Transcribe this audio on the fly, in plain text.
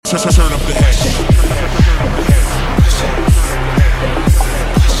Turn up the hash.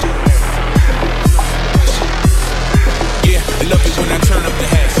 Yeah, I love it when I turn up the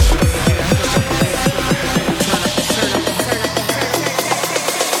hash.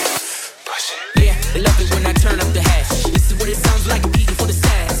 Yeah, I love it when I turn up the hash. This is what it sounds like, I'm eating for the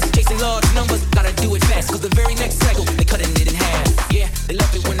sass. Chasing large numbers, gotta do it fast, cause the very next cycle, they cutting it in half. Yeah, they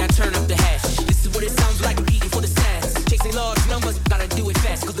love it when I turn up the hash. This is what it sounds like, I'm eating for the sass. Chasing large numbers, gotta do it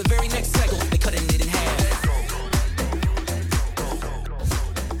fast, cause the very next cycle, they cutting it in half.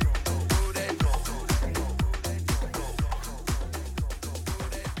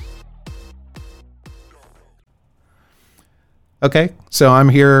 Okay, so I'm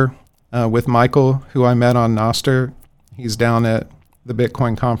here with Michael, who I met on Nostr. He's down at the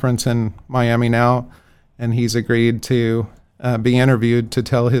Bitcoin conference in Miami now, and he's agreed to be interviewed to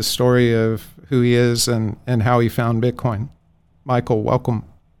tell his story of who he is and how he found Bitcoin. Michael, welcome.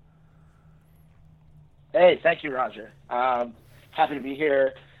 Hey, thank you, Roger. Happy to be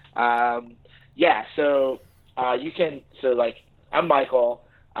here. I'm Michael.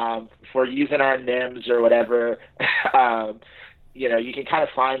 For using our NIMs or whatever, you can kind of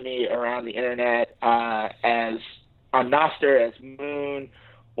find me around the internet as on Nostr as Moon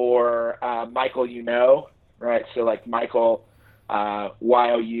or Michael, right? So like Michael,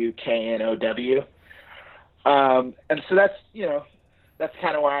 YOUKNOW. And so that's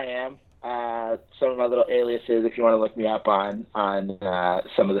kind of where I am. Some of my little aliases, if you want to look me up on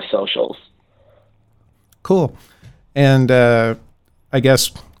some of the socials. Cool. And I guess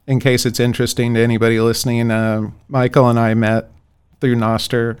in case it's interesting to anybody listening, Michael and I met through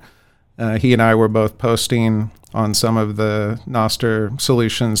Nostr. He and I were both posting on some of the Nostr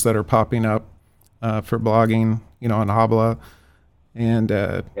solutions that are popping up for blogging, on Habla,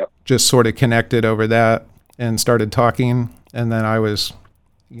 and just sort of connected over that and started talking. And then I was,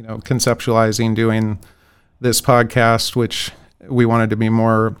 conceptualizing doing this podcast, which we wanted to be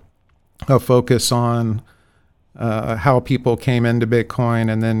more a focus on how people came into Bitcoin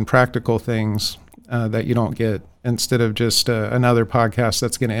and then practical things that you don't get, instead of just another podcast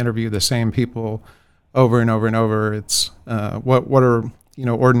that's going to interview the same people over and over and over. It's what are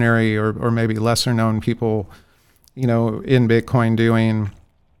ordinary or maybe lesser known people in Bitcoin doing,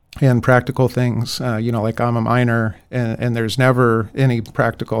 and practical things. Like I'm a miner, and there's never any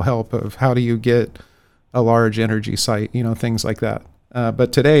practical help of how do you get a large energy site, things like that.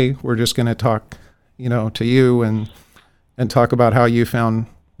 But today we're just going to talk to you and talk about how you found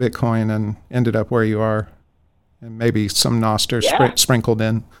Bitcoin and ended up where you are, and maybe some Nostr sprinkled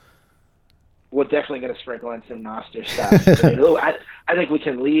in. We're definitely going to sprinkle in some Nostr stuff. I think we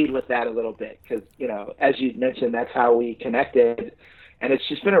can lead with that a little bit because, as you mentioned, that's how we connected, and it's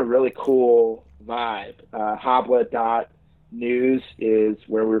just been a really cool vibe. Habla.news is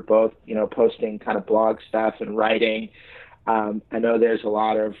where we're both, posting kind of blog stuff and writing. I know there's a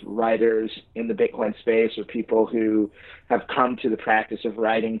lot of writers in the Bitcoin space, or people who have come to the practice of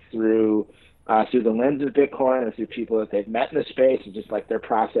writing through the lens of Bitcoin, or through people that they've met in the space, and just like their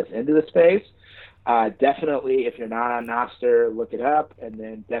process into the space. Definitely, if you're not on Nostr, look it up, and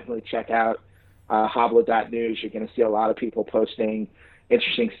then definitely check out Habla.news. You're going to see a lot of people posting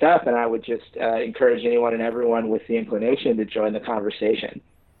interesting stuff, and I would just encourage anyone and everyone with the inclination to join the conversation.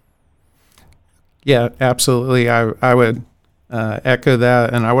 Yeah, absolutely. I would echo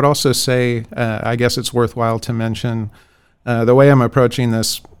that. And I would also say, I guess it's worthwhile to mention, the way I'm approaching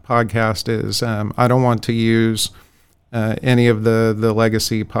this podcast is I don't want to use any of the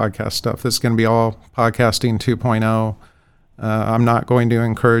legacy podcast stuff. This is going to be all podcasting 2.0. I'm not going to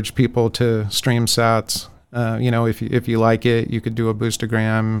encourage people to stream sats. If you like it, you could do a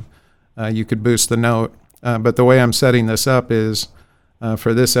boostagram, you could boost the note. But the way I'm setting this up is,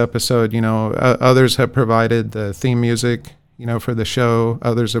 for this episode, others have provided the theme music, for the show.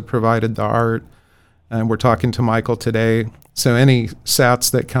 Others have provided the art. And we're talking to Michael today. So any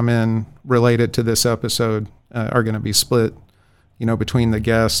sats that come in related to this episode are going to be split, between the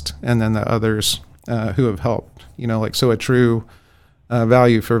guest and then the others who have helped, so a true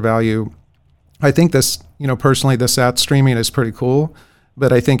value for value. I think this, personally, the sat streaming is pretty cool,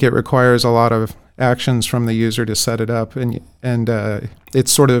 but I think it requires a lot of actions from the user to set it up, and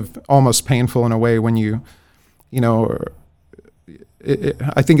it's sort of almost painful in a way when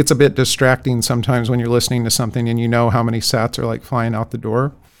I think it's a bit distracting sometimes when you're listening to something and how many sats are like flying out the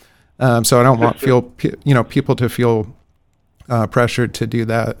door. So I don't want people to feel pressured to do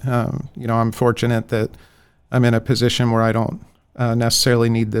that. I'm fortunate that I'm in a position where I don't necessarily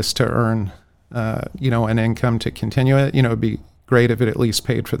need this to earn an income to continue it. It'd be great if it at least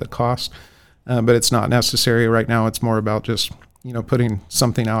paid for the cost. But it's not necessary right now. It's more about just, putting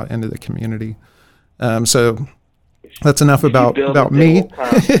something out into the community. So that's enough Did you about build a me,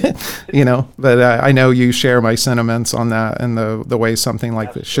 bill but I know you share my sentiments on that and the way something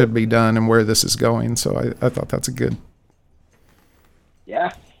like this should be done and where this is going. So I thought that's a good.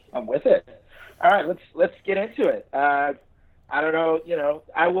 Yeah, I'm with it. All right, let's get into it. I don't know,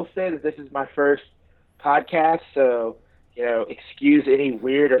 I will say that this is my first podcast, so excuse any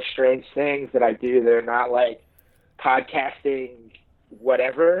weird or strange things that I do. They're not like podcasting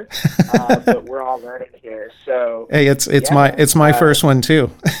whatever, but we're all learning here. So hey, it's my first one too.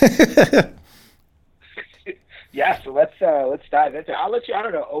 Yeah, so let's dive into it. I'll let you, I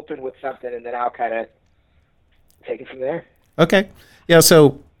don't know, open with something, and then I'll kind of take it from there. Okay. Yeah.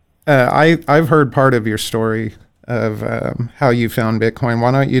 So I've heard part of your story of how you found Bitcoin.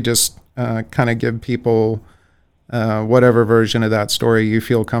 Why don't you just kind of give people whatever version of that story you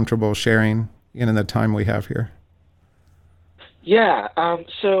feel comfortable sharing in the time we have here? Yeah.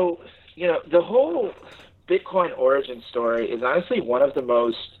 So, the whole Bitcoin origin story is honestly one of the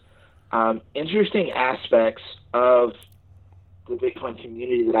most interesting aspects of the Bitcoin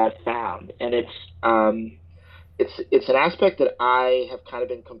community that I've found, and it's an aspect that I have kind of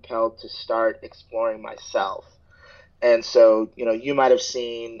been compelled to start exploring myself. And so, you might have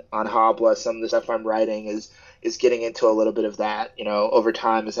seen on Hobla some of the stuff I'm writing is getting into a little bit of that, over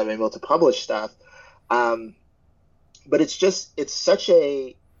time as I'm able to publish stuff. But it's such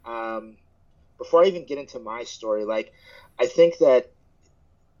a, before I even get into my story, like, I think that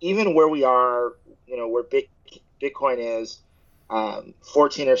even where we are, where Bitcoin is,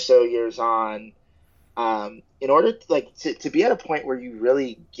 14 or so years on, in order to be at a point where you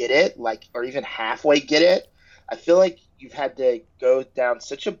really get it, like, or even halfway get it, I feel like you've had to go down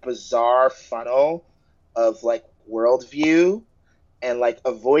such a bizarre funnel of like worldview and like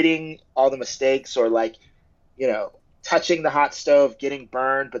avoiding all the mistakes, or like, touching the hot stove, getting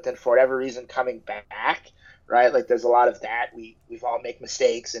burned, but then for whatever reason coming back, right? Like, there's a lot of that. We've all make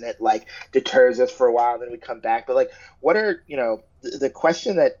mistakes, and it like deters us for a while, and then we come back. But like, what are, the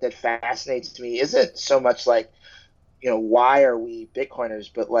question that fascinates me isn't so much like, why are we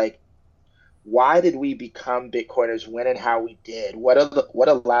Bitcoiners, but like, why did we become Bitcoiners, when and how we did? What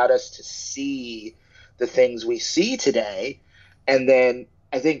allowed us to see the things we see today? And then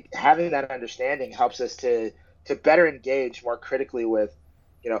I think having that understanding helps us to better engage more critically with,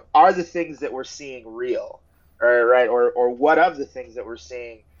 are the things that we're seeing real, or right, or what of the things that we're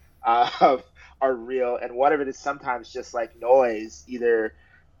seeing are real, and what of it is sometimes just like noise, either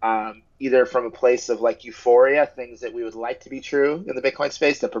from a place of like euphoria, things that we would like to be true in the Bitcoin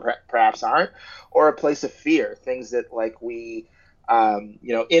space that perhaps aren't, or a place of fear, things that like we,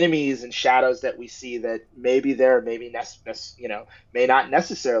 enemies and shadows that we see that may be there, maybe may not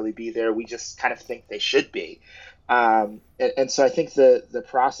necessarily be there. We just kind of think they should be, and so I think the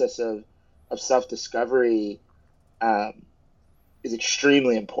process of self-discovery is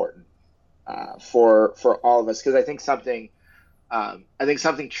extremely important for all of us, because I think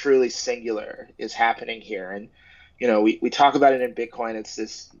something truly singular is happening here. And, we talk about it in Bitcoin. It's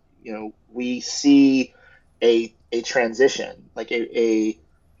this, we see a transition, like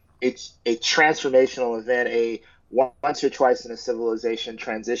it's a transformational event, a once or twice in a civilization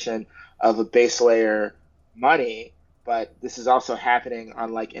transition of a base layer money. But this is also happening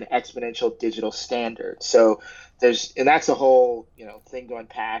on like an exponential digital standard. So and that's a whole, thing to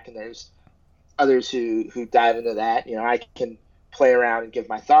unpack. And there's others who dive into that. I can play around and give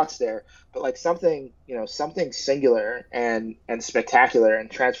my thoughts there, but like something singular and spectacular and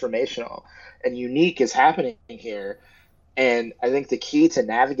transformational and unique is happening here. And I think the key to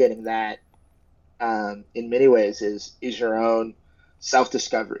navigating that, in many ways, is your own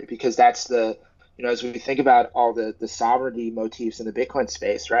self-discovery, because that's as we think about all the sovereignty motifs in the Bitcoin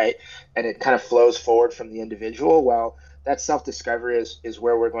space, right, and it kind of flows forward from the individual. Well, that self-discovery is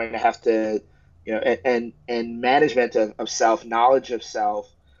where we're going to have to, and management of self, knowledge of self,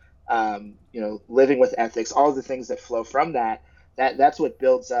 living with ethics, all the things that flow from that's what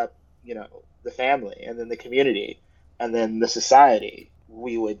builds up, the family, and then the community, and then the society,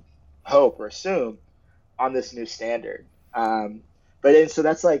 we would hope or assume, on this new standard. So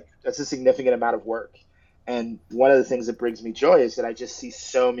that's a significant amount of work. And one of the things that brings me joy is that I just see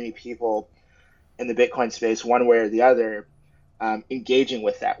so many people in the Bitcoin space, one way or the other, engaging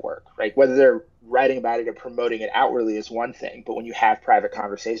with that work, right? Whether they're writing about it or promoting it outwardly is one thing, but when you have private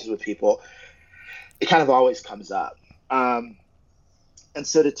conversations with people, it kind of always comes up. And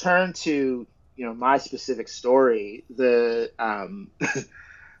so to turn to, my specific story, the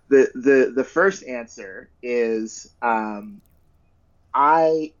the first answer is,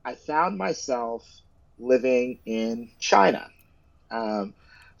 I found myself living in China.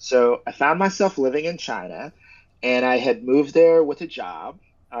 So I found myself living in China, and I had moved there with a job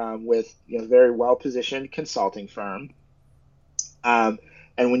with a very well positioned consulting firm. Um,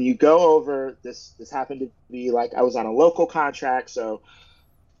 and when you go over this happened to be like I was on a local contract, so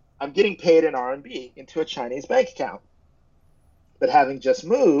I'm getting paid in RMB into a Chinese bank account. But having just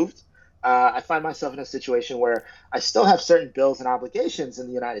moved, I find myself in a situation where I still have certain bills and obligations in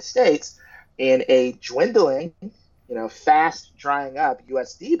the United States in a dwindling, fast drying up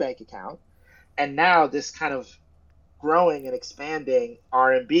USD bank account, and now this kind of growing and expanding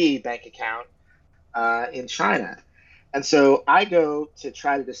RMB bank account in China. And so I go to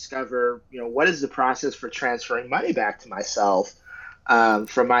try to discover, what is the process for transferring money back to myself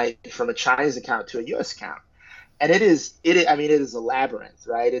from a Chinese account to a U.S. account. And it is a labyrinth,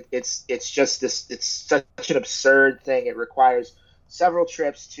 right? It's just this. It's such an absurd thing. It requires several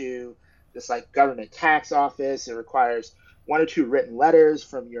trips to this like government tax office. It requires one or two written letters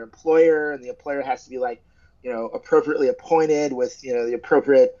from your employer, and the employer has to be like, appropriately appointed with the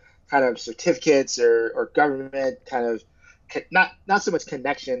appropriate kind of certificates or government kind of not so much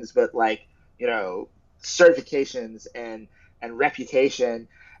connections, but like certifications and reputation.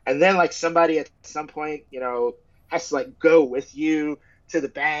 And then like somebody at some point has to like go with you to the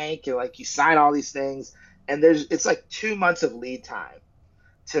bank, and like you sign all these things, and it's like 2 months of lead time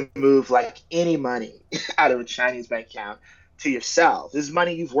to move like any money out of a Chinese bank account to yourself. This is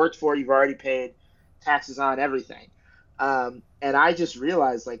money you've worked for, you've already paid taxes on, everything. And I just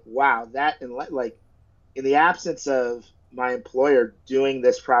realized like, wow, that and like in the absence of my employer doing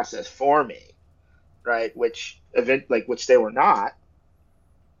this process for me, right, which they were not,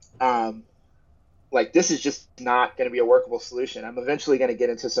 like this is just not going to be a workable solution. I'm eventually going to get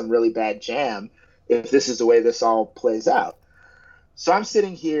into some really bad jam if this is the way this all plays out. So I'm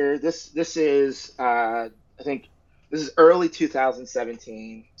sitting here. This is I think this is early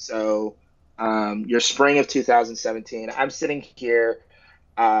 2017. So your spring of 2017. I'm sitting here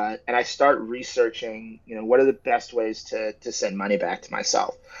and I start researching. What are the best ways to send money back to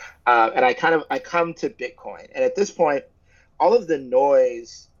myself? And I come to Bitcoin. And at this point, all of the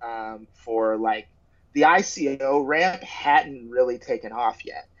noise for like the ICO ramp hadn't really taken off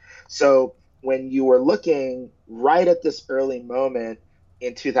yet. So when you were looking right at this early moment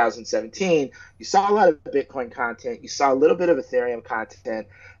in 2017, you saw a lot of Bitcoin content, you saw a little bit of Ethereum content,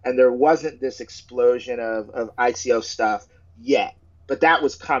 and there wasn't this explosion of ICO stuff yet. But that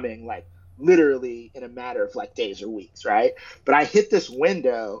was coming like literally in a matter of like days or weeks, right? But I hit this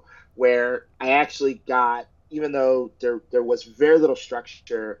window where I actually got, even though there was very little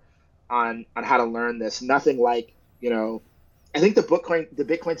structure on how to learn this, nothing like, I think the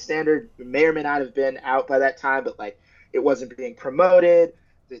Bitcoin standard may or may not have been out by that time, but like it wasn't being promoted.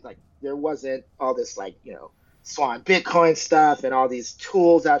 There wasn't all this like, Swan Bitcoin stuff and all these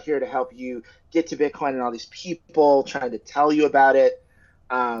tools out here to help you get to Bitcoin and all these people trying to tell you about it.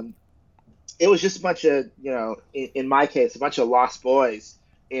 It was just a bunch of, in my case, a bunch of lost boys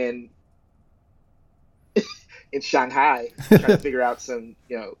in Shanghai trying to figure out some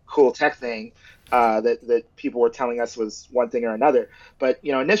cool tech thing that people were telling us was one thing or another. But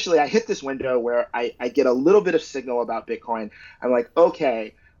initially I hit this window where I get a little bit of signal about Bitcoin. I'm like,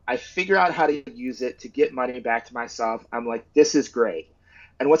 okay, I figure out how to use it to get money back to myself. I'm like, this is great.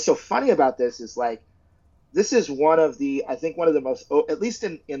 And what's so funny about this is like, this is one of the most, at least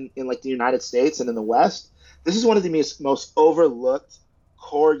in like the United States and in the West, this is one of the most overlooked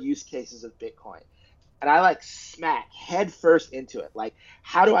core use cases of Bitcoin. And I like smack head first into it. Like,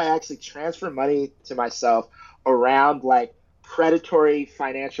 how do I actually transfer money to myself around like predatory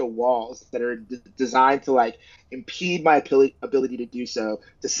financial walls that are designed to like impede my ability to do so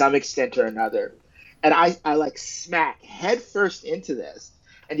to some extent or another? And I like smack head first into this,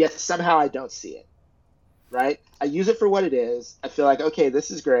 and yet somehow I don't see it, right? I use it for what it is. I feel like, okay, this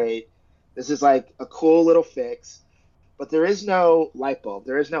is great. This is like a cool little fix, but there is no light bulb.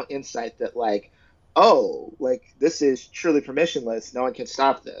 There is no insight that like, oh, like this is truly permissionless. No one can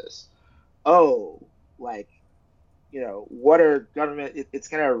stop this. Oh, like, what are government? It's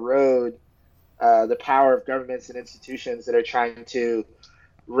going to erode the power of governments and institutions that are trying to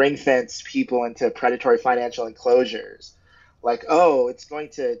ring fence people into predatory financial enclosures. Like, oh, it's going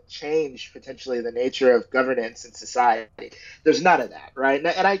to change potentially the nature of governance in society. There's none of that, right?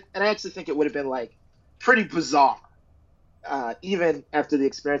 And I actually think it would have been like pretty bizarre, even after the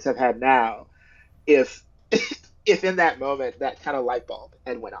experience I've had now, if in that moment that kind of light bulb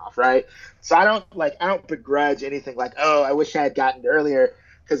had went off, right? So I don't begrudge anything like, oh, I wish I had gotten it earlier,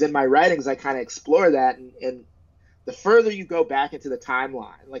 because in my writings I kind of explore that, and the further you go back into the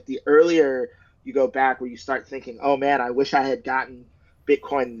timeline, like the earlier you go back where you start thinking, oh man, I wish I had gotten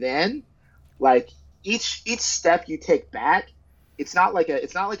Bitcoin then. Like each step you take back, it's not like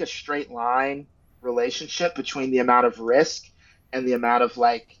a straight line relationship between the amount of risk and the amount of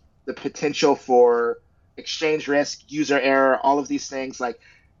like the potential for exchange risk, user error, all of these things. Like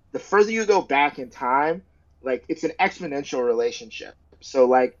the further you go back in time, like it's an exponential relationship. So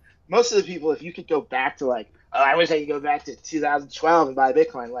like most of the people, if you could go back to like, oh, I wish I could go back to 2012 and buy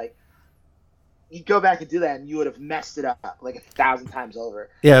Bitcoin, like you go back and do that and you would have messed it up like 1,000 times over.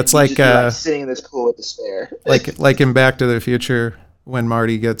 Yeah, And it's you'd like just be like sitting in this pool of despair. like in Back to the Future when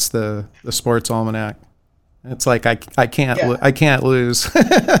Marty gets the sports almanac. It's like I can't Yeah. I can't lose,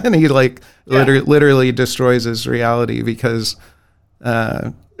 and he like Yeah. literally destroys his reality because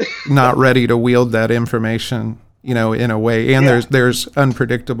not ready to wield that information, in a way. And Yeah. there's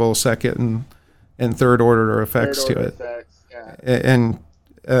unpredictable second and third order effects Third to order it. effects. Yeah. And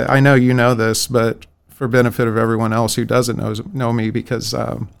I know you know this, but for benefit of everyone else who doesn't know me, because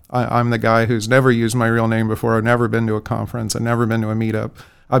I'm the guy who's never used my real name before. I've never been to a conference. I've never been to a meetup.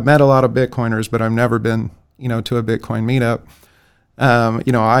 I've met a lot of Bitcoiners, but I've never been, to a Bitcoin meetup.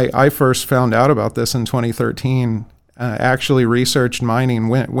 I first found out about this in 2013. Actually researched mining,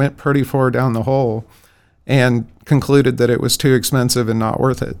 went pretty far down the hole, and concluded that it was too expensive and not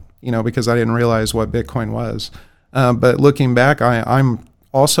worth it. Because I didn't realize what Bitcoin was. But looking back, I'm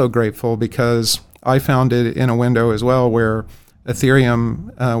also grateful because I found it in a window as well where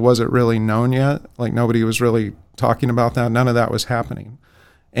Ethereum wasn't really known yet. Like nobody was really talking about that. None of that was happening.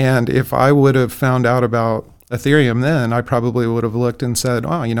 And if I would have found out about Ethereum then, I probably would have looked and said,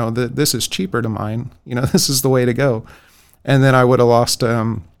 oh, this is cheaper to mine. This is the way to go. And then I would have lost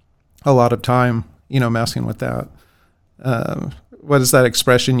a lot of time, messing with that. What is that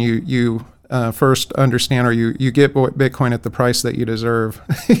expression? You first understand, or you get Bitcoin at the price that you deserve,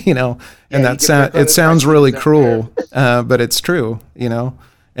 and it sounds really cruel, but it's true,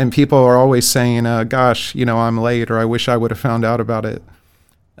 and people are always saying, gosh, I'm late, or I wish I would have found out about it,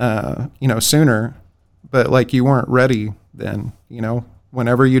 sooner, but like you weren't ready then,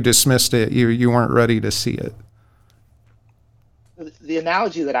 whenever you dismissed it, you weren't ready to see it. The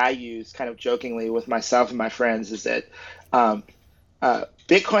analogy that I use kind of jokingly with myself and my friends is that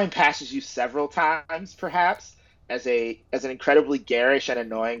Bitcoin passes you several times, perhaps, as an incredibly garish and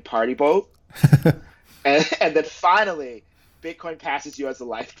annoying party boat, and then finally, Bitcoin passes you as a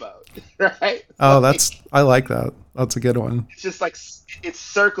lifeboat, right? Oh, I like that. That's a good one. It's just like it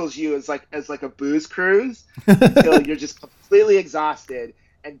circles you as like a booze cruise until you're just completely exhausted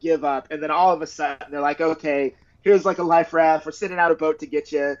and give up, and then all of a sudden they're like, okay, here's like a life raft. We're sending out a boat to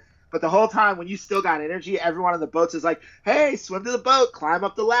get you. But the whole time when you still got energy, everyone on the boats is like, hey, swim to the boat, climb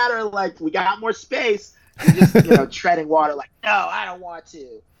up the ladder. Like, we got more space. You're just, treading water like, no, I don't want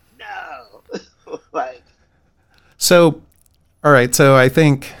to. No. Like. So, all right. So I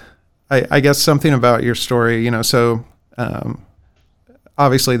think, I guess something about your story,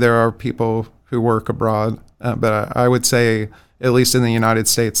 obviously there are people who work abroad, but I would say, at least in the United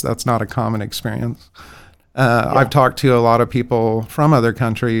States, that's not a common experience. Yeah. I've talked to a lot of people from other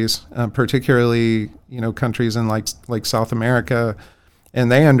countries, particularly, countries in like South America,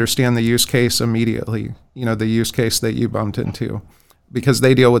 and they understand the use case immediately, the use case that you bumped into, because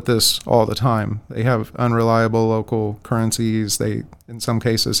they deal with this all the time. They have unreliable local currencies. They, in some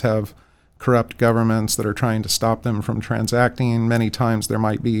cases, have corrupt governments that are trying to stop them from transacting. Many times there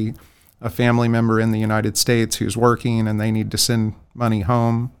might be a family member in the United States who's working and they need to send money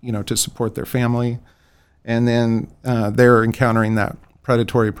home, to support their family. And then they're encountering that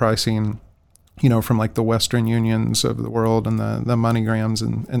predatory pricing, from like the Western unions of the world and the MoneyGrams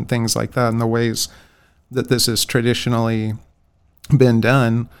and things like that, and the ways that this has traditionally been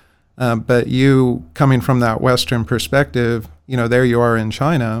done. But you, coming from that Western perspective, there you are in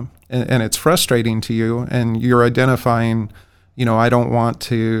China, and it's frustrating to you, and you're identifying, I don't want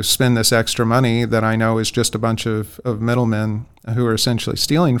to spend this extra money that I know is just a bunch of middlemen who are essentially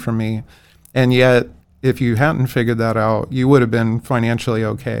stealing from me. And yet, if you hadn't figured that out, you would have been financially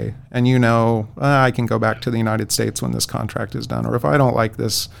okay. And I can go back to the United States when this contract is done. Or if I don't like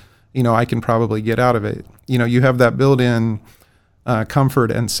this, I can probably get out of it. You have that built-in comfort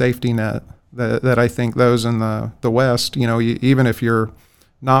and safety net that I think those in the West, even if you're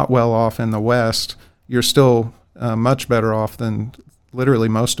not well off in the West, you're still much better off than literally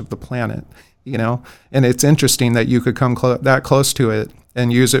most of the planet, And it's interesting that you could come that close to it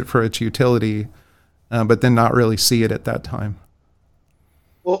and use it for its utility, but then not really see it at that time.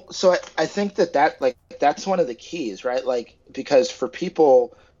 Well, so I think that's one of the keys, right? Like, because for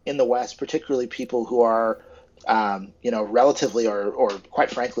people in the West, particularly people who are, relatively or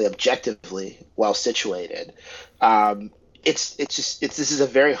quite frankly objectively well situated. This is a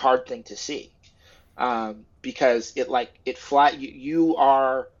very hard thing to see, because you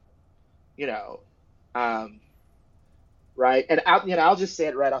are, you know, um, right? And I'll just say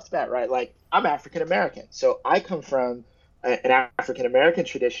it right off the bat, right? Like, I'm African American, so I come from an African American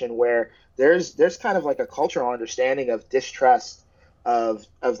tradition where there's kind of like a cultural understanding of distrust of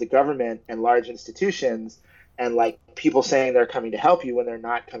the government and large institutions, and like people saying they're coming to help you when they're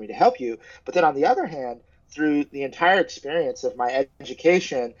not coming to help you. But then on the other hand, through the entire experience of my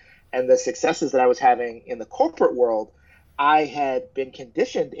education and the successes that I was having in the corporate world, I had been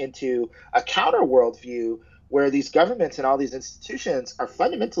conditioned into a counter worldview where these governments and all these institutions are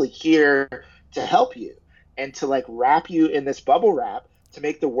fundamentally here to help you and to like wrap you in this bubble wrap to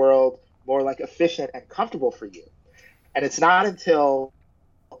make the world more like efficient and comfortable for you. And it's not until,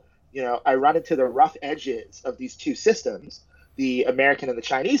 I run into the rough edges of these two systems, the American and the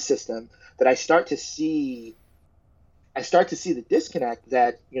Chinese system, that I start to see the disconnect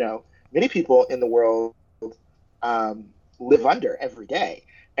that, many people in the world live under every day.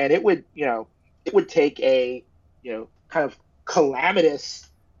 And it would take a, kind of calamitous,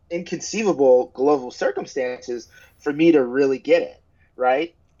 inconceivable global circumstances for me to really get it,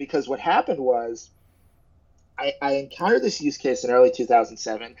 right? Because what happened was I encountered this use case in early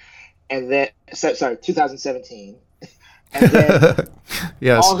 2007, and then, sorry, 2017. And then,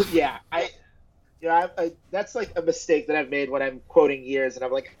 yes. that's like a mistake that I've made when I'm quoting years, and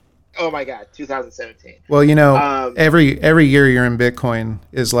I'm like, oh my God, 2017. Well, every year you're in Bitcoin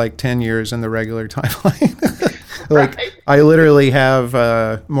is like 10 years in the regular timeline. Like, right? I literally have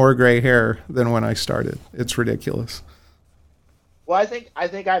more gray hair than when I started. It's ridiculous. Well, I think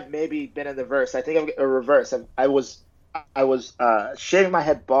I've maybe been in the verse. I think I'm a reverse. I was shaving my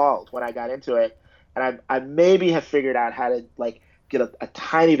head bald when I got into it, and I maybe have figured out how to like get a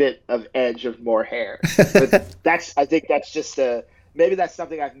tiny bit of edge of more hair. But I think that's just maybe that's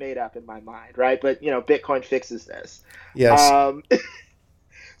something I've made up in my mind, right? But Bitcoin fixes this. Yes.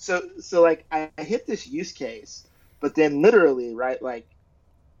 So like I hit this use case, but then literally, right, like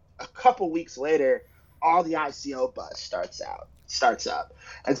a couple weeks later, all the ICO buzz starts up.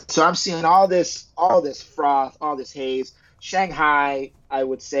 And so I'm seeing all this froth, all this haze. Shanghai, I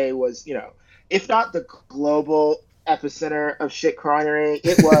would say, was, if not the global epicenter of shitcoinery,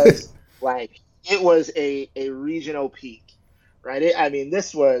 it was a regional peak, right?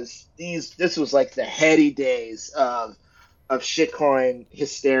 This was like the heady days of shitcoin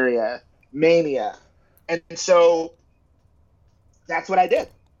hysteria, mania. And so that's what I did,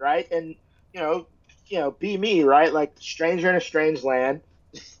 right? And be me, right? Like, stranger in a strange land,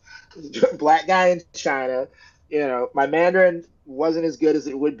 black guy in China. My Mandarin wasn't as good as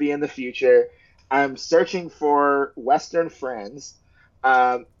it would be in the future. I'm searching for Western friends,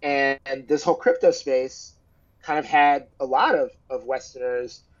 and this whole crypto space kind of had a lot of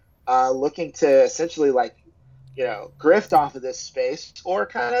Westerners looking to essentially like, grift off of this space, or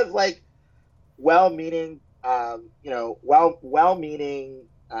kind of like well-meaning, well-meaning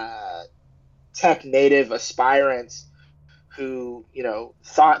tech native aspirants who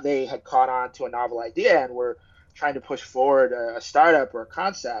thought they had caught on to a novel idea and were trying to push forward a startup or a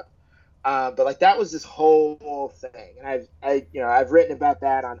concept. But like, that was this whole thing, and I've written about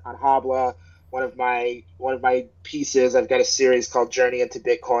that on Habla. One of my pieces. I've got a series called Journey into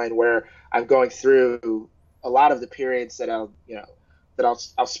Bitcoin, where I'm going through a lot of the periods that I'll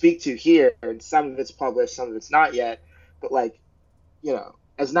speak to here, and some of it's published, some of it's not yet. But like,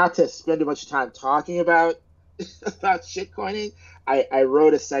 as not to spend a bunch of time talking about shitcoining, I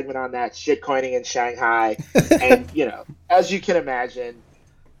wrote a segment on that, shitcoining in Shanghai, and as you can imagine,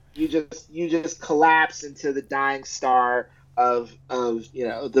 you just collapse into the dying star of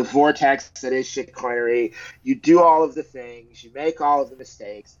the vortex that is shitcoinery. You do all of the things, you make all of the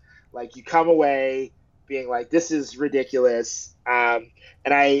mistakes, like you come away being like, this is ridiculous, and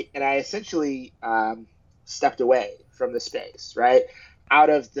I essentially stepped away from the space, right? Out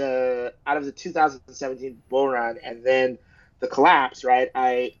of the 2017 bull run and then the collapse, right?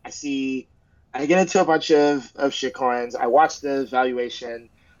 I get into a bunch of shitcoins. I watch the valuation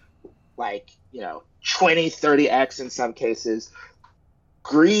like 20, 30x in some cases.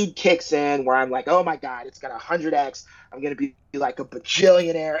 Greed kicks in where I'm like, oh my God, it's got 100x. I'm gonna be like a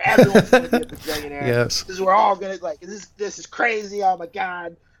bajillionaire. Everyone's gonna be a bajillionaire. Yes. This is we're all gonna like. This is crazy. Oh my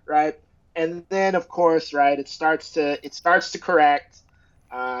God, right? And then of course, right, it starts to correct.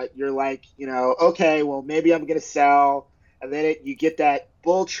 You're like, okay, well maybe I'm gonna sell, and then you get that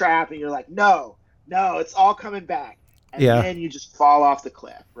bull trap, and you're like, no, it's all coming back, and then you just fall off the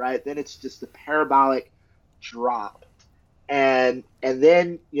cliff, right? Then it's just the parabolic drop, and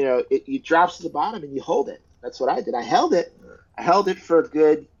then it drops to the bottom and you hold it. That's what I did. I held it for a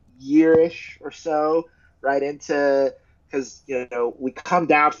good yearish or so, right into, because we come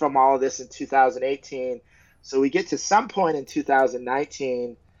down from all of this in 2018, so we get to some point in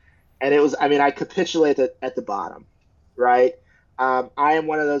 2019, and it was, I capitulated at the bottom, right? I am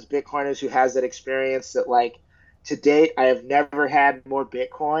one of those Bitcoiners who has that experience that, like, to date, I have never had more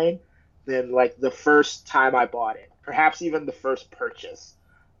Bitcoin than, like, the first time I bought it, perhaps even the first purchase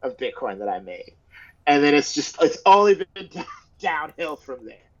of Bitcoin that I made. And then it's only been downhill from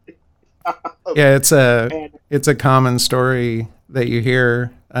there. Yeah, it's a common story that you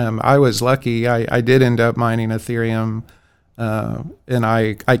hear. I was lucky. I did end up mining Ethereum, and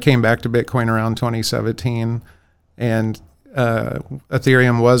I came back to Bitcoin around 2017, and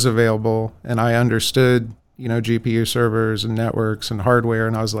Ethereum was available, and I understood, GPU servers and networks and hardware,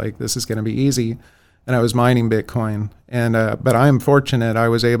 and I was like, this is going to be easy, and I was mining Bitcoin, and but I'm fortunate I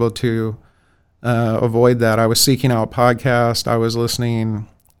was able to avoid that. I was seeking out podcasts. I was listening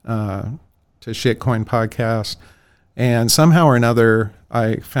to Shitcoin podcast, and somehow or another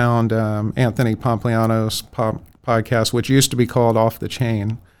I found Anthony Pompliano's podcast, which used to be called Off the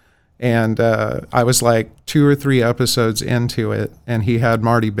Chain, and I was like 2 or 3 episodes into it, and he had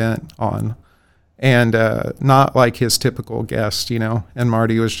Marty Bent on, and not like his typical guest, and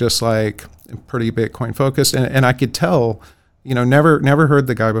Marty was just like pretty Bitcoin focused, and I could tell, never heard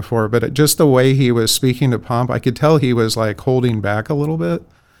the guy before, but just the way he was speaking to Pomp, I could tell he was like holding back a little bit.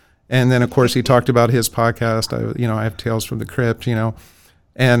 And then, of course, he talked about his podcast. I have Tales from the Crypt,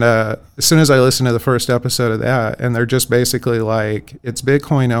 and as soon as I listened to the first episode of that, and they're just basically like, it's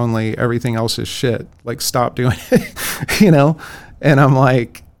Bitcoin only, everything else is shit. Like, stop doing it, And I'm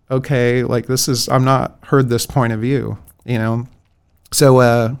like, okay, like I'm not heard this point of view,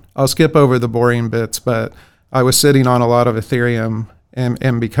 So I'll skip over the boring bits, but I was sitting on a lot of Ethereum,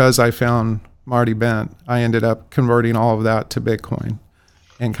 and because I found Marty Bent, I ended up converting all of that to Bitcoin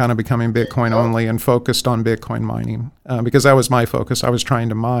and kind of becoming Bitcoin only and focused on Bitcoin mining, because that was my focus. I was trying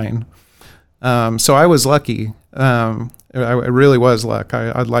to mine. So I was lucky. I really was luck.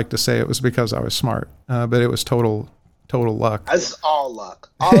 I'd like to say it was because I was smart, but it was total luck. It's all luck.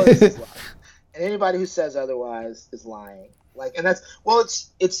 All of this is luck. And anybody who says otherwise is lying. Like, and that's, well,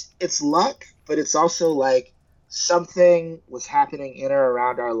 it's luck, but it's also like something was happening in or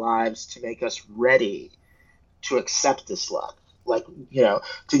around our lives to make us ready to accept this luck. Like,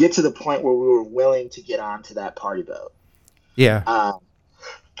 to get to the point where we were willing to get onto that party boat. Yeah.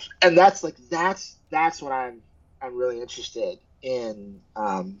 And that's what I'm really interested in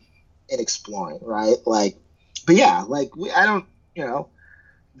exploring, right? Like, but yeah, like the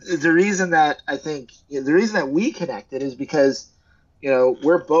reason that we connected is because,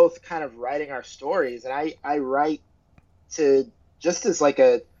 we're both kind of writing our stories, and I write to just as like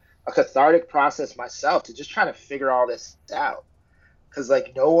a cathartic process myself, to just try to figure all this out. Because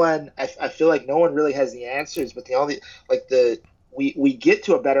like I feel like no one really has the answers, but we get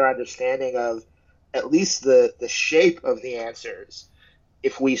to a better understanding of at least the shape of the answers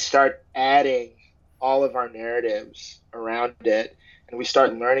if we start adding all of our narratives around it, and we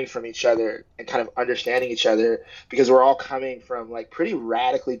start learning from each other and kind of understanding each other, because we're all coming from like pretty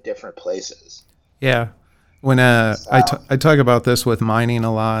radically different places. Yeah. When I talk about this with mining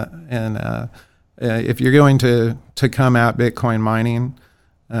a lot, and if you're going to come at Bitcoin mining,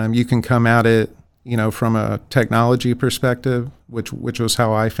 you can come at it, from a technology perspective, which was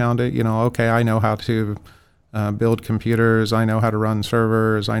how I found it. Okay, I know how to build computers, I know how to run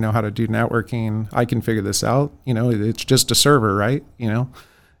servers, I know how to do networking. I can figure this out. It's just a server, right?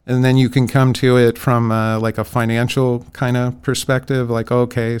 And then you can come to it from like a financial kind of perspective, like,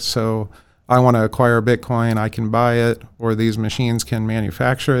 okay, so I want to acquire Bitcoin, I can buy it, or these machines can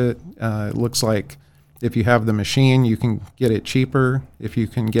manufacture it. It looks like if you have the machine, you can get it cheaper if you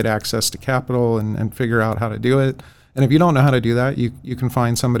can get access to capital and figure out how to do it. And if you don't know how to do that, you can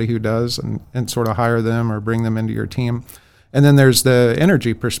find somebody who does and sort of hire them or bring them into your team. And then there's the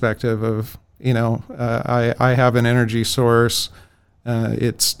energy perspective of, I have an energy source.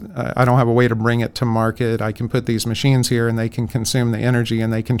 I don't have a way to bring it to market. I can put these machines here and they can consume the energy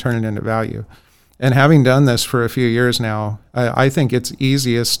and they can turn it into value. And having done this for a few years now, I think it's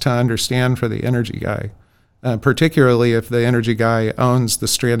easiest to understand for the energy guy, particularly if the energy guy owns the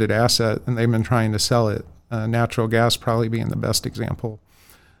stranded asset and they've been trying to sell it. Natural gas probably being the best example,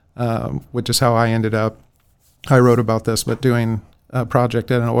 which is how I ended up. I wrote about this, but doing a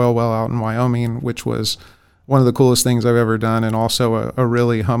project at an oil well out in Wyoming, which was one of the coolest things I've ever done, and also a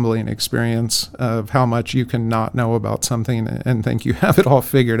really humbling experience of how much you can not know about something and think you have it all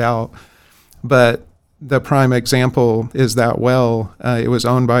figured out. But the prime example is that well. It was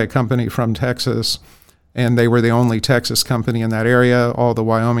owned by a company from Texas, and they were the only Texas company in that area. All the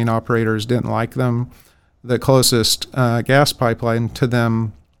Wyoming operators didn't like them. The closest gas pipeline to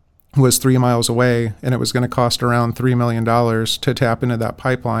them was 3 miles away, and it was going to cost around $3 million to tap into that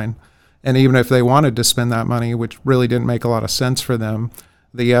pipeline. And even if they wanted to spend that money, which really didn't make a lot of sense for them,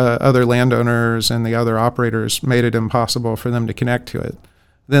 the other landowners and the other operators made it impossible for them to connect to it.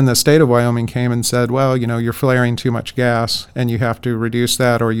 Then the state of Wyoming came and said, well, you're flaring too much gas and you have to reduce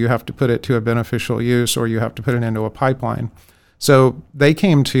that, or you have to put it to a beneficial use, or you have to put it into a pipeline. So they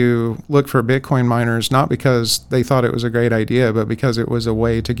came to look for Bitcoin miners not because they thought it was a great idea, but because it was a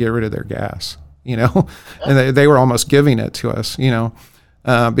way to get rid of their gas, and they were almost giving it to us,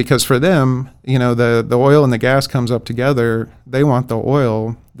 because for them, the oil and the gas comes up together. They want the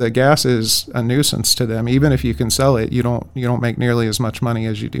oil. The gas is a nuisance to them. Even if you can sell it, you don't make nearly as much money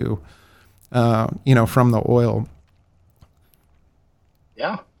as you do, from the oil.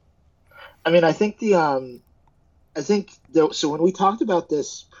 Yeah, I mean, I think so when we talked about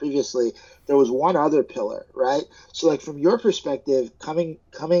this previously, there was one other pillar, right? So like from your perspective, coming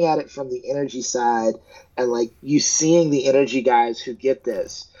at it from the energy side, and like you seeing the energy guys who get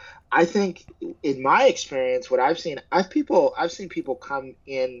this, I think in my experience, what I've seen seen people come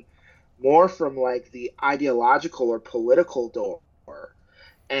in more from like the ideological or political door,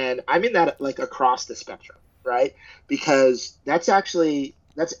 and I mean that like across the spectrum, right? Because that's actually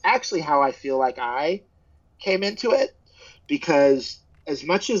how I feel like I came into it, because as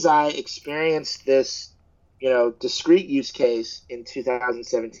much as I experienced this, discrete use case in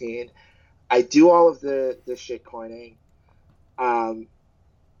 2017, I do all of the shit coining.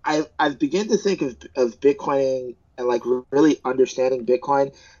 I've begun to think of Bitcoin and like really understanding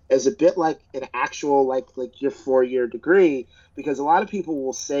Bitcoin as a bit like an actual like your 4-year degree, because a lot of people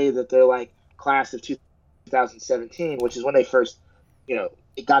will say that they're like class of 2017, which is when they first,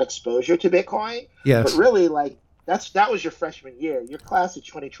 it got exposure to Bitcoin. Yes. But really, like that was your freshman year. Your class of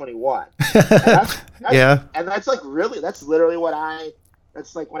 2021. And yeah. And that's like really, that's literally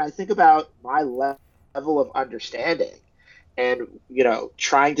that's like when I think about my level of understanding and,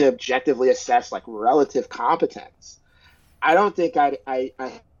 trying to objectively assess like relative competence. I don't think I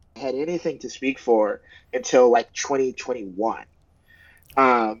had anything to speak for until like 2021.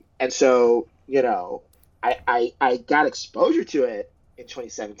 And so, I got exposure to it in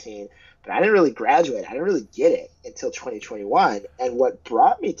 2017, but I didn't really graduate. I didn't really get it until 2021. And what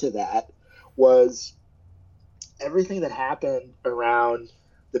brought me to that was everything that happened around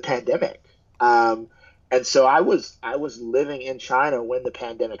the pandemic. And so I was living in China when the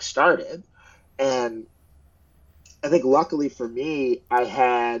pandemic started, and I think luckily for me, I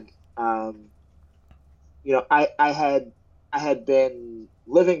had, I had been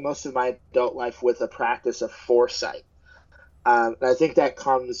living most of my adult life with a practice of foresight. And I think that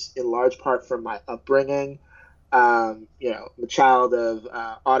comes in large part from my upbringing. I'm a child of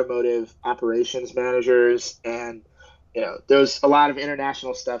automotive operations managers, and there's a lot of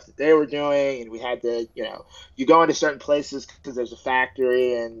international stuff that they were doing, and we had to, you go into certain places because there's a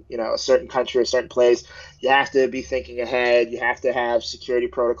factory in, a certain country, a certain place. You have to be thinking ahead. You have to have security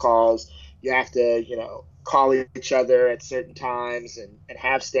protocols. You have to, call each other at certain times and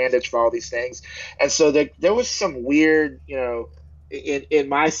have standards for all these things. And so there was some weird, in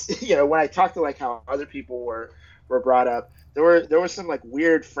my, when I talked to like how other people were brought up, there were some like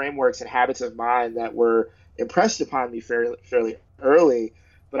weird frameworks and habits of mine that were impressed upon me fairly early,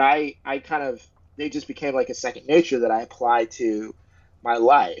 but I kind of, they just became like a second nature that I applied to my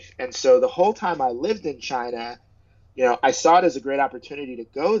life. And so the whole time I lived in China, I saw it as a great opportunity to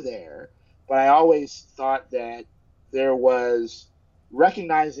go there, but I always thought that there was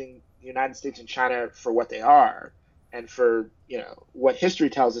recognizing the United States and China for what they are, and for, what history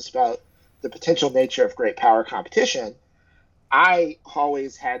tells us about the potential nature of great power competition. I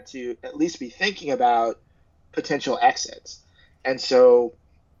always had to at least be thinking about potential exits. And so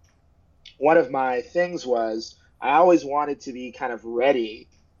one of my things was I always wanted to be kind of ready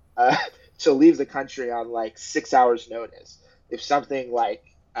to leave the country on like 6 hours notice. If something like,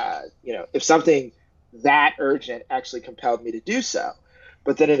 if something that urgent actually compelled me to do so.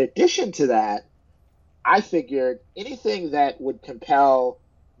 But then in addition to that, I figured anything that would compel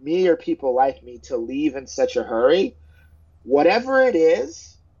me or people like me to leave in such a hurry, whatever it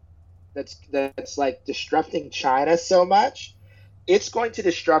is that's like disrupting China so much, it's going to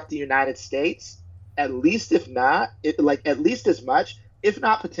disrupt the United States at least, if not, at least as much, if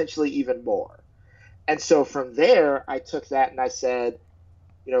not potentially even more. And so from there, I took that and I said,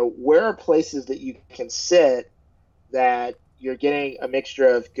 where are places that you can sit that you're getting a mixture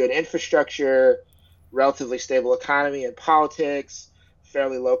of good infrastructure, relatively stable economy and politics,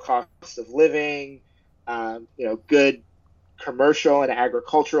 fairly low cost of living, good commercial and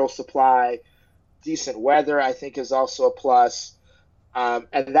agricultural supply, decent weather, I think is also a plus. And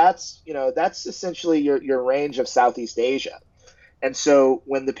that's essentially your range of Southeast Asia. And so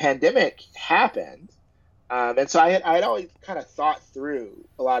when the pandemic happened, and so I had always kind of thought through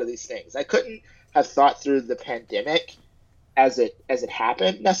a lot of these things. I couldn't have thought through the pandemic as it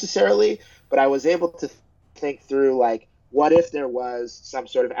happened necessarily, but I was able to think through, like, what if there was some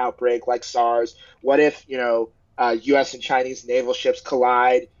sort of outbreak like SARS? What if U.S. and Chinese naval ships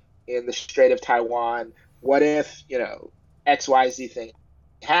collide in the Strait of Taiwan? What if XYZ thing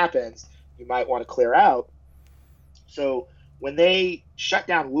happens? You might want to clear out. So when they shut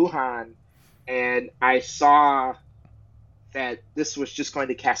down Wuhan, and I saw that this was just going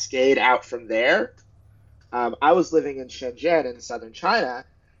to cascade out from there, I was living in Shenzhen in southern China,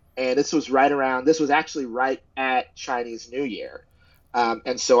 and this was actually right at Chinese New Year.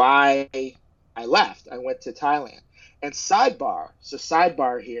 And so I left. I went to Thailand. And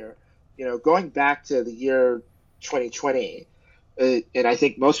sidebar here, going back to the year 2020, and I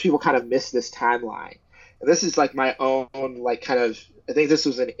think most people kind of miss this timeline. And this is like my own, like, kind of, I think this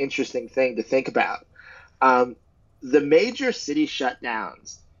was an interesting thing to think about. The major city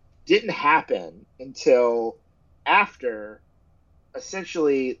shutdowns didn't happen until after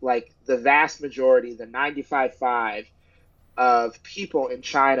essentially, like, the vast majority, the 95.5 of people in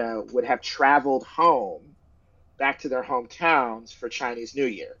China would have traveled home back to their hometowns for Chinese New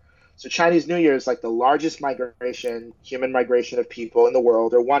Year. So Chinese New Year is like the largest human migration of people in the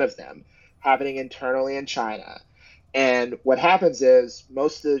world, or one of them, happening internally in China. And what happens is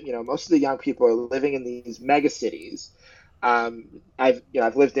most of the young people are living in these mega cities. I've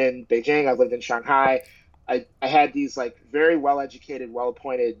lived in Beijing, I've lived in Shanghai. I had these, like, very well-educated,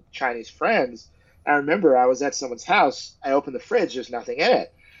 well-appointed Chinese friends. I remember I was at someone's house. I opened the fridge, there's nothing in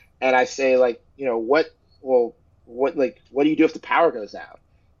it, and I say, like, what do you do if the power goes out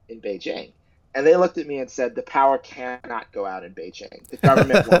in Beijing? And they looked at me and said, the power cannot go out in Beijing. The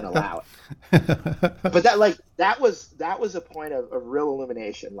government won't allow it. But that was a point of real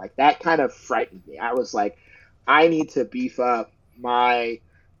illumination. Like, that kind of frightened me. I was like, I need to beef up my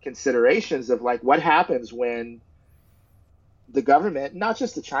considerations of, like, what happens when the government, not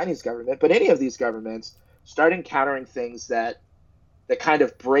just the Chinese government, but any of these governments, start encountering things that kind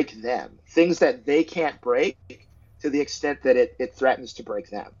of break them, things that they can't break to the extent that it threatens to break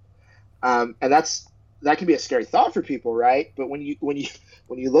them. And that can be a scary thought for people, right? But when you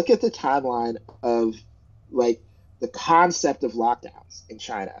look at the timeline of, like, the concept of lockdowns in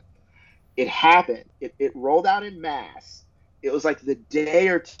China, it happened. It rolled out in mass. It was like the day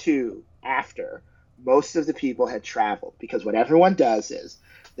or two after most of the people had traveled, because what everyone does is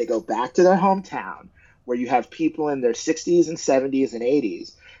they go back to their hometown, where you have people in their 60s and 70s and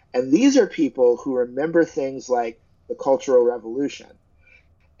 80s. And these are people who remember things like the Cultural Revolution.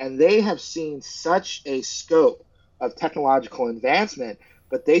 And they have seen such a scope of technological advancement,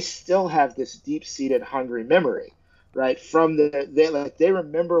 but they still have this deep-seated hungry memory, right? They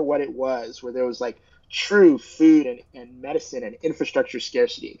remember what it was, where there was, like, true food and medicine and infrastructure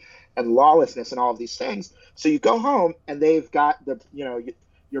scarcity and lawlessness and all of these things. So you go home and they've got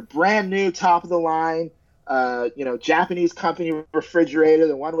your brand new top of the line, Japanese company refrigerator,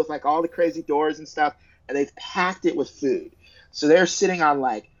 the one with, like, all the crazy doors and stuff, and they've packed it with food. So they're sitting on,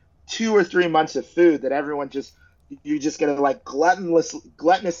 like, 2 or 3 months of food that you're just gonna, like,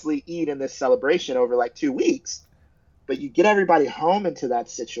 gluttonously eat in this celebration over, like, 2 weeks. But you get everybody home into that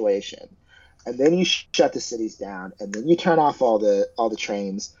situation, and then you shut the cities down, and then you turn off all the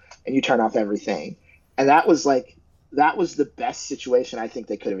trains, and you turn off everything. And that was the best situation I think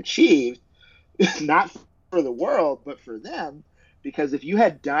they could have achieved, not for the world, but for them. Because if you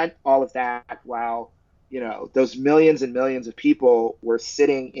had done all of that while, those millions and millions of people were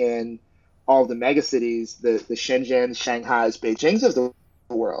sitting in all the megacities, the Shenzhen, Shanghai's, Beijing's of the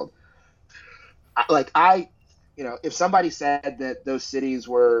world, if somebody said that those cities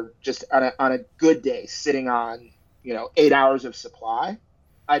were just on a good day sitting on, 8 hours of supply,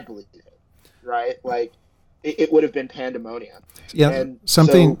 I'd believe it, right? Like, it would have been pandemonium. Yeah, and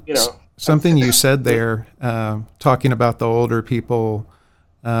something you said there, talking about the older people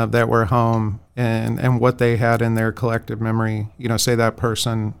that were home and what they had in their collective memory. Say that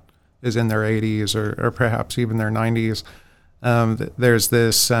person is in their 80s or perhaps even their 90s. There's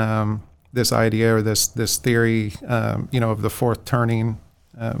this idea or this theory, of the fourth turning,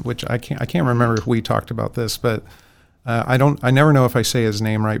 which I can't remember if we talked about this, but I never know if I say his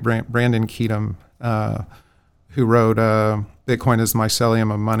name right. Brandon Keatum, who wrote Bitcoin is the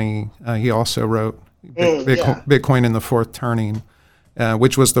Mycelium of Money. He also wrote Yeah. Bitcoin in the fourth turning,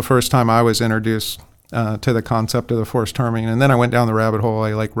 which was the first time I was introduced to the concept of the fourth turning. And then I went down the rabbit hole.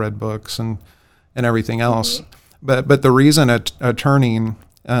 I like read books and everything else. But the reason a turning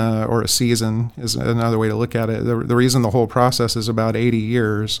or a season is another way to look at it. The reason the whole process is about 80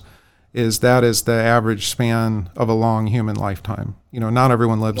 years is that is the average span of a long human lifetime. Not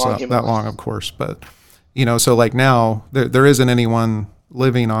everyone lives that long, of course, but so like now there isn't anyone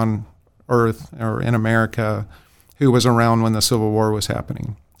living on Earth or in America who was around when the Civil War was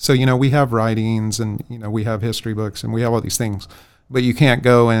happening. So we have writings and we have history books and we have all these things, but you can't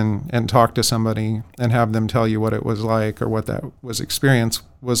go and talk to somebody and have them tell you what it was like or what that experience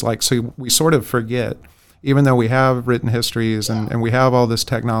was like. So we sort of forget. Even though we have written histories and we have all this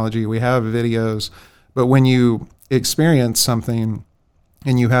technology, we have videos, but when you experience something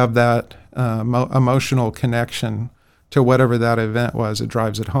and you have that emotional connection to whatever that event was, it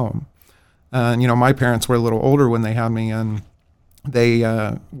drives it home. And, my parents were a little older when they had me, and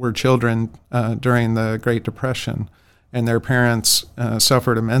they were children during the Great Depression, and their parents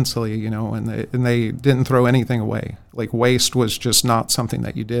suffered immensely, and they didn't throw anything away. Like waste was just not something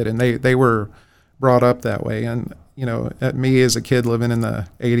that you did, and they were brought up that way. And at me as a kid living in the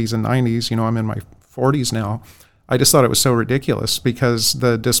 80s and 90s, I'm in my 40s now, I just thought it was so ridiculous because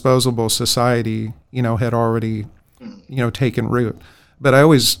the disposable society had already taken root. But I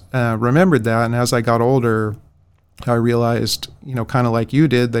always remembered that, and as I got older I realized kind of like you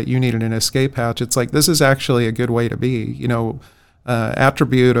did, that you needed an escape hatch. It's like, this is actually a good way to be.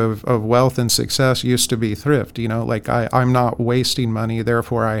 Attribute of wealth and success used to be thrift. Like I'm not wasting money,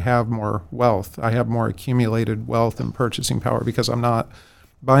 therefore I have more wealth. I have more accumulated wealth and purchasing power because I'm not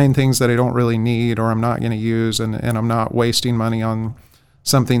buying things that I don't really need or I'm not going to use, and I'm not wasting money on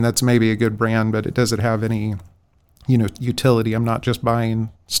something that's maybe a good brand, but it doesn't have any, utility. I'm not just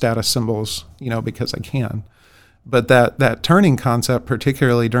buying status symbols, because I can. But that turning concept,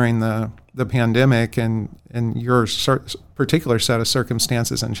 particularly during the pandemic and your particular set of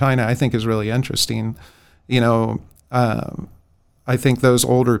circumstances in China, I think is really interesting. I think those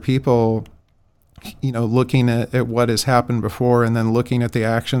older people, looking at what has happened before and then looking at the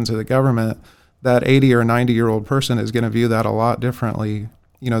actions of the government, that 80 or 90-year-old person is going to view that a lot differently,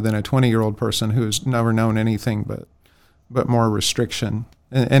 than a 20-year-old person who's never known anything but more restriction.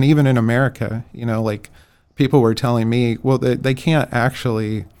 And even in America, like, people were telling me, well, they can't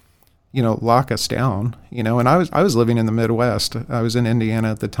actually, lock us down, and I was living in the Midwest. I was in Indiana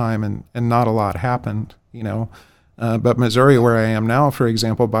at the time, and not a lot happened, but Missouri, where I am now, for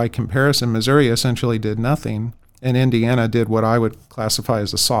example, by comparison, Missouri essentially did nothing, and Indiana did what I would classify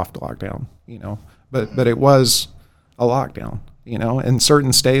as a soft lockdown, but it was a lockdown, and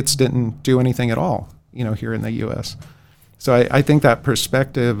certain states didn't do anything at all, here in the U.S. So I think that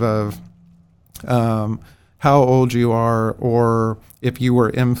perspective of how old you are, or if you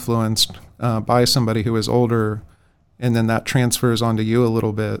were influenced by somebody who is older, and then that transfers onto you a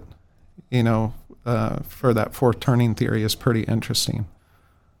little bit, for that fourth turning theory is pretty interesting.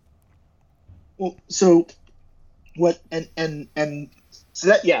 Well, so what, and so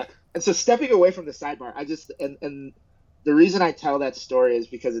that, yeah. And so stepping away from the sidebar, and the reason I tell that story is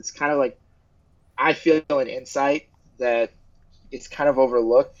because it's kind of like, I feel an insight that it's kind of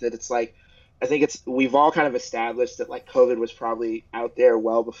overlooked, that it's like, I think we've all kind of established that like COVID was probably out there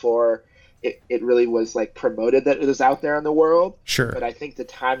well before it really was like promoted that it was out there in the world. Sure. But I think the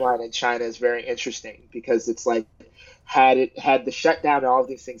timeline in China is very interesting because it's like, had the shutdown and all of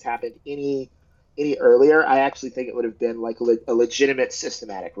these things happened any earlier, I actually think it would have been like a legitimate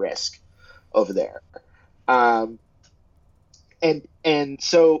systematic risk over there. And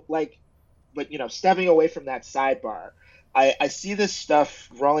so like, but stepping away from that sidebar, I see this stuff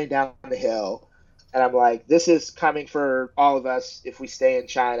rolling down the hill, and I'm like, this is coming for all of us if we stay in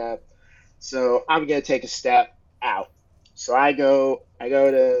China. So I'm going to take a step out. So I go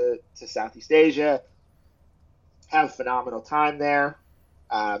to Southeast Asia, have a phenomenal time there,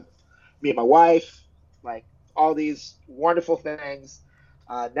 meet my wife, like all these wonderful things.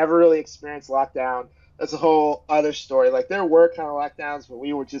 Never really experienced lockdown. That's a whole other story. Like there were kind of lockdowns, but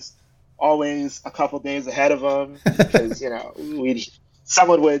we were just always a couple days ahead of them because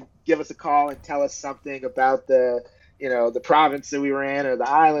someone would give us a call and tell us something about the province that we were in or the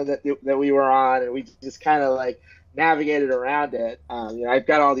island that we were on, and we just kind of like navigated around it. I've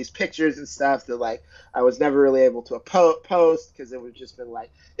got all these pictures and stuff that like I was never really able to post because it would just been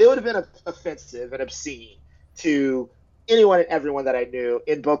like, it would have been offensive and obscene to anyone and everyone that I knew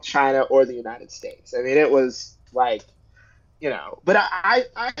in both China or the United States. I mean, it was like, but I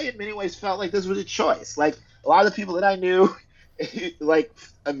in many ways felt like this was a choice. Like a lot of the people that I knew like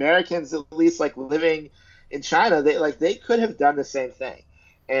Americans at least like living in China, they could have done the same thing.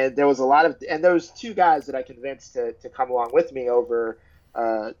 And there was there was two guys that I convinced to come along with me over,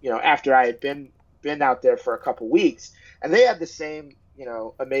 after I had been out there for a couple weeks, and they had the same,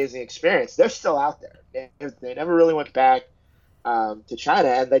 amazing experience. They're still out there. They never really went back to China,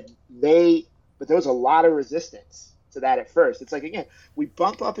 and but there was a lot of resistance to that at first. It's like, again, we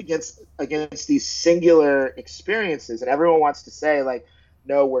bump up against these singular experiences, and everyone wants to say like,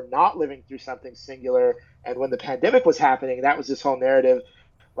 no, we're not living through something singular. And when the pandemic was happening, that was this whole narrative,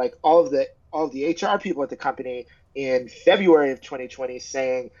 like all of the HR people at the company in February of 2020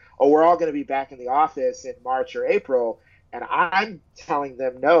 saying, oh, we're all going to be back in the office in March or April. And I'm telling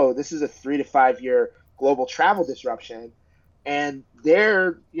them, no, this is a 3 to 5 year global travel disruption. And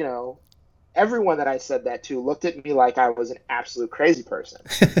they're, everyone that I said that to looked at me like I was an absolute crazy person.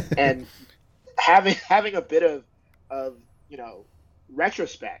 And having a bit of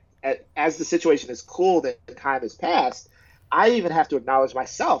retrospect as the situation has cooled and time has passed, I even have to acknowledge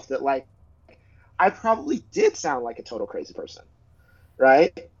myself that like I probably did sound like a total crazy person,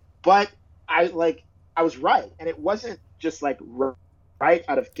 right? But I was right, and it wasn't just like right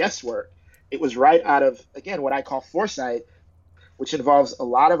out of guesswork. It was right out of, again, what I call foresight, which involves a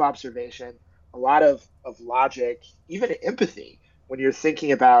lot of observation, a lot of logic, even empathy when you're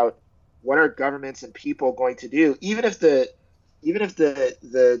thinking about what are governments and people going to do, even if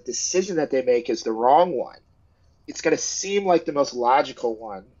the decision that they make is the wrong one, it's going to seem like the most logical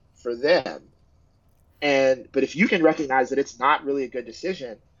one for them. But if you can recognize that it's not really a good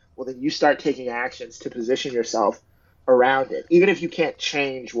decision, well, then you start taking actions to position yourself around it, even if you can't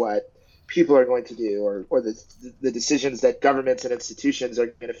change what people are going to do or the decisions that governments and institutions are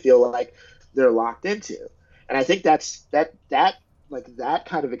going to feel like they're locked into. And I think that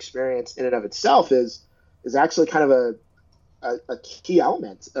kind of experience in and of itself is actually kind of a key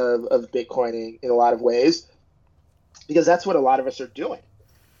element of Bitcoining in a lot of ways, because that's what a lot of us are doing,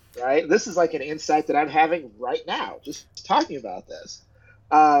 right? This is like an insight that I'm having right now, just talking about this.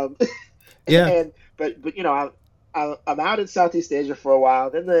 Yeah. But I'm out in Southeast Asia for a while.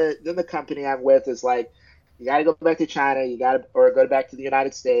 Then the company I'm with is like, you got to go back to China, or go back to the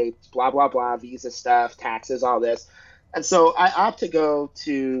United States, blah blah blah, visa stuff, taxes, all this. And so I opt to go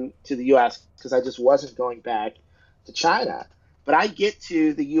to the U.S. because I just wasn't going back to China. But I get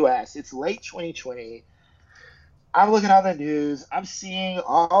to the U.S. It's late 2020. I'm looking at the news. I'm seeing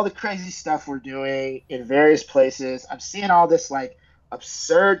all the crazy stuff we're doing in various places. I'm seeing all this like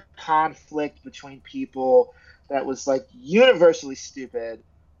absurd conflict between people that was like universally stupid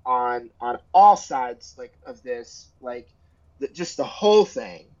on all sides like of this, like just the whole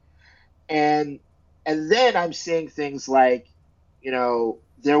thing. And then I'm seeing things like,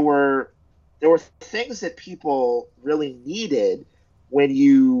 there were things that people really needed when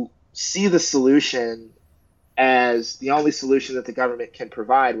you see the solution as the only solution that the government can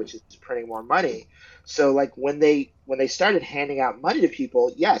provide, which is printing more money. So like when they started handing out money to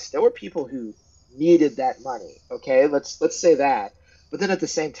people, yes, there were people who needed that money. Okay, let's say that. But then at the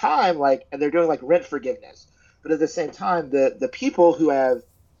same time, and they're doing like rent forgiveness. But at the same time, the people who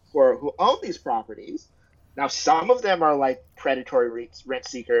own these properties, now some of them are like predatory rent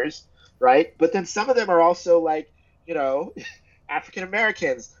seekers, right? But then some of them are also like, African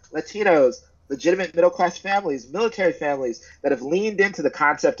Americans, Latinos, legitimate middle class families, military families that have leaned into the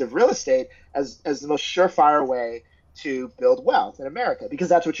concept of real estate as the most surefire way to build wealth in America, because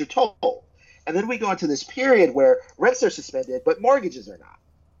that's what you're told. And then we go into this period where rents are suspended, but mortgages are not,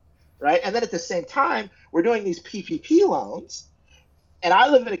 right? And then at the same time, we're doing these PPP loans. And I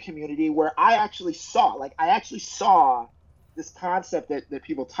live in a community where I actually saw this concept that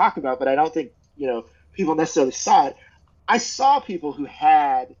people talk about, but I don't think, people necessarily saw it. I saw people who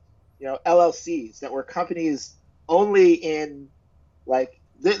had, LLCs that were companies only in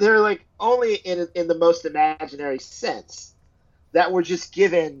they're like only in the most imaginary sense, that were just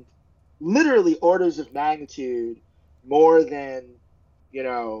given literally orders of magnitude more than,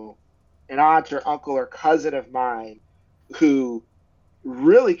 an aunt or uncle or cousin of mine who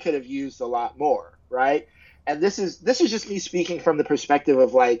really could have used a lot more, right? And this is just me speaking from the perspective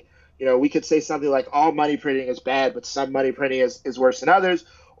of like, we could say something like all money printing is bad, but some money printing is worse than others.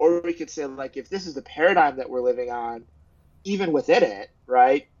 Or we could say like, if this is the paradigm that we're living on, even within it,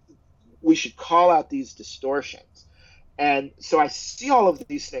 right, we should call out these distortions. And so I see all of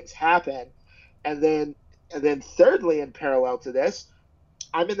these things happen. And then thirdly, in parallel to this,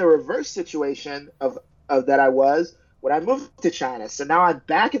 I'm in the reverse situation of that I was when I moved to China. So now I'm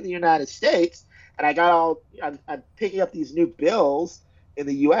back in the United States, and I'm picking up these new bills in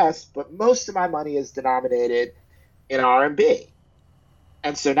the U.S., but most of my money is denominated in RMB.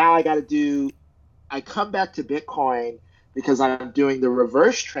 And so now I come back to Bitcoin because I'm doing the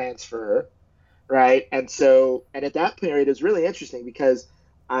reverse transfer, right? And at that period, it was really interesting because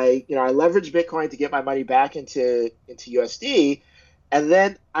I leveraged Bitcoin to get my money back into USD, and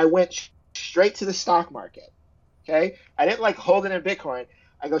then I went straight to the stock market. Okay, I didn't like hold it in Bitcoin.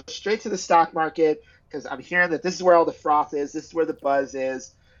 I go straight to the stock market because I'm hearing that this is where all the froth is, this is where the buzz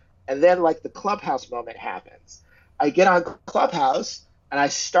is, and then like the Clubhouse moment happens. I get on Clubhouse and I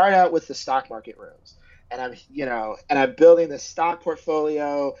start out with the stock market rooms, and I'm building this stock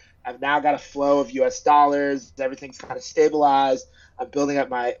portfolio. I've now got a flow of US dollars. Everything's kind of stabilized. I'm building up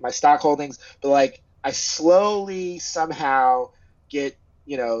my stock holdings, but like I slowly somehow get,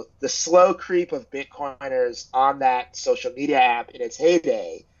 the slow creep of Bitcoiners on that social media app in its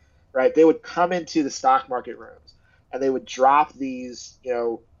heyday, right? They would come into the stock market rooms and they would drop these,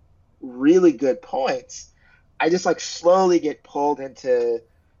 really good points. I just like slowly get pulled into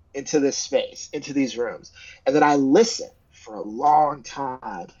this space, into these rooms. And then I listen for a long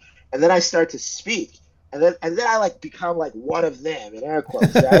time. And then I start to speak. And then I like become like one of them in air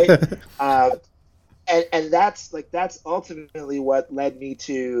quotes, right? And that's ultimately what led me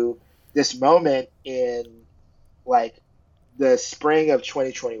to this moment in like the spring of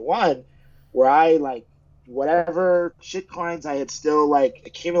 2021, where I like whatever shit coins I had still like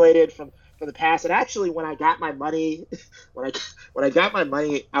accumulated from the past. And actually, when I got my money, when I got my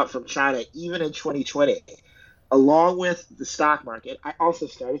money out from China, even in 2020, along with the stock market, I also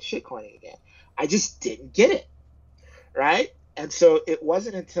started shitcoining again. I just didn't get it, right? And so it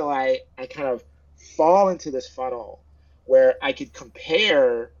wasn't until I kind of fall into this funnel where I could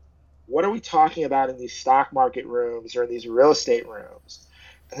compare what are we talking about in these stock market rooms or in these real estate rooms,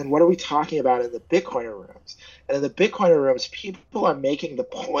 and then what are we talking about in the Bitcoiner rooms? And in the Bitcoiner rooms, people are making the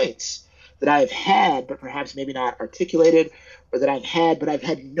points that I've had, but perhaps maybe not articulated, or that I've had, but I've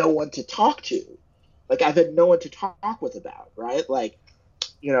had no one to talk to. Like I've had no one to talk with about, right? Like,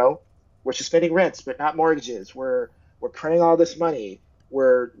 we're suspending rents, but not mortgages. We're printing all this money.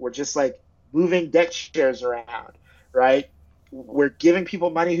 We're just like moving deck chairs around, right? We're giving people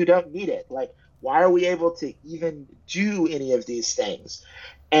money who don't need it. Like, why are we able to even do any of these things?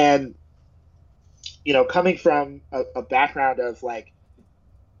 And, coming from a background of like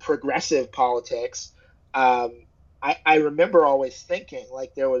progressive politics, I remember always thinking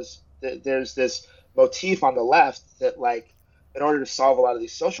like there's this motif on the left that like in order to solve a lot of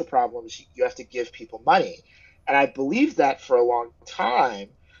these social problems, you have to give people money. And I believed that for a long time.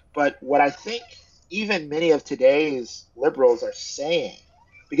 But what I think even many of today's liberals are saying,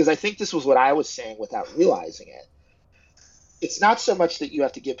 because I think this was what I was saying without realizing it, it's not so much that you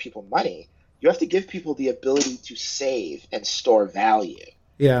have to give people money. You have to give people the ability to save and store value.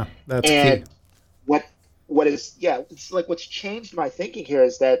 Yeah, that's And key. it's like what's changed my thinking here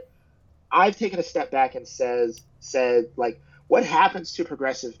is that I've taken a step back and said like, what happens to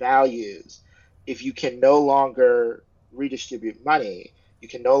progressive values if you can no longer redistribute money? You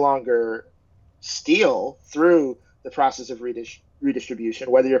can no longer steal through the process of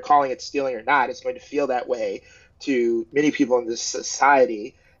redistribution. Whether you're calling it stealing or not, it's going to feel that way to many people in this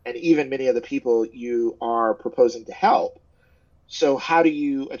society, and even many of the people you are proposing to help. So how do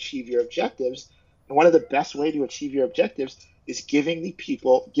you achieve your objectives? And one of the best way to achieve your objectives is giving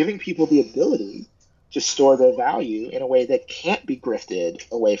people the ability to store their value in a way that can't be grifted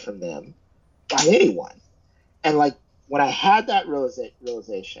away from them by anyone. And like when I had that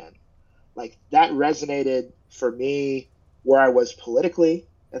realization, like that resonated for me where I was politically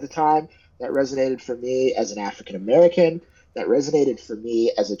at the time. That resonated for me as an African American. That resonated for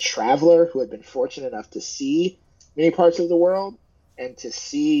me as a traveler who had been fortunate enough to see many parts of the world and to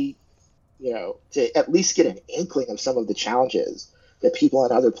see, to at least get an inkling of some of the challenges that people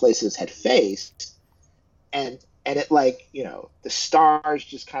in other places had faced. And it like, the stars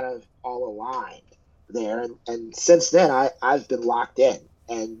just kind of all aligned there. And since then I've been locked in,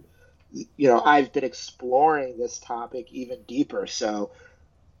 and, I've been exploring this topic even deeper. So,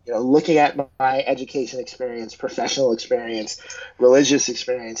 looking at my education experience, professional experience, religious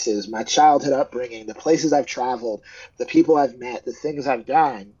experiences, my childhood upbringing, the places I've traveled, the people I've met, the things I've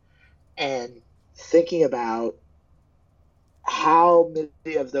done, and thinking about how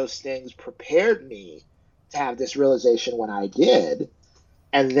many of those things prepared me to have this realization when I did,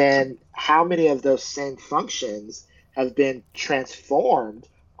 and then how many of those same functions have been transformed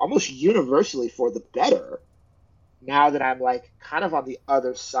almost universally for the better now that I'm like kind of on the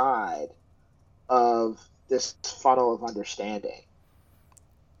other side of this funnel of understanding.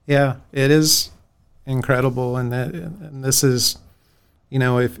 Yeah, it is incredible, and this is,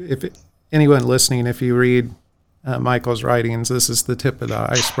 if anyone listening, if you read Michael's writings. This is the tip of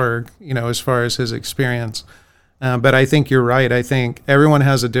the iceberg, as far as his experience. But I think you're right. I think everyone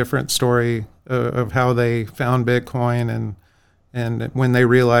has a different story of how they found Bitcoin and when they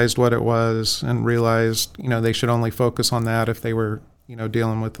realized what it was and realized, they should only focus on that if they were,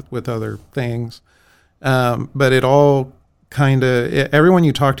 dealing with other things. But it all everyone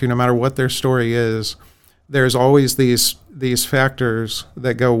you talk to, no matter what their story is, there's always these factors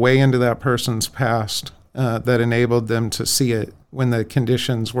that go way into that person's past that enabled them to see it when the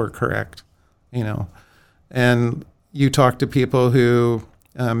conditions were correct, And you talk to people who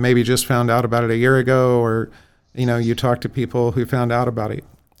maybe just found out about it a year ago, or, you talk to people who found out about it,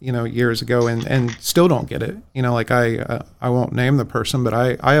 years ago and still don't get it. Like I won't name the person, but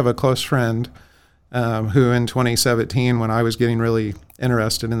I have a close friend who in 2017, when I was getting really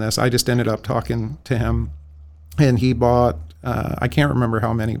interested in this, I just ended up talking to him, and he bought, I can't remember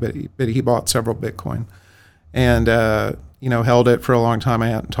how many, but he bought several Bitcoin and, held it for a long time. I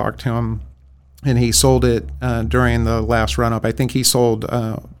hadn't talked to him, and he sold it during the last run up. I think he sold,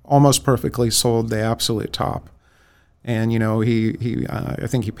 almost perfectly sold the absolute top. And, he I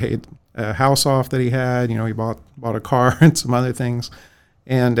think he paid a house off that he had, he bought a car and some other things.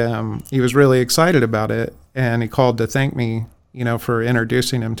 And he was really excited about it, and he called to thank me, for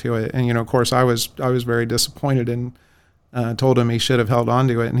introducing him to it. And, of course, I was very disappointed and told him he should have held on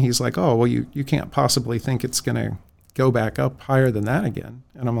to it. And he's like, oh, well, you can't possibly think it's going to go back up higher than that again.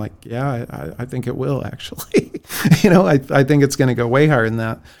 And I'm like, yeah, I think it will, actually. I think it's going to go way higher than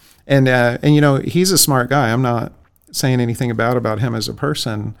that. And he's a smart guy. I'm not saying anything about him as a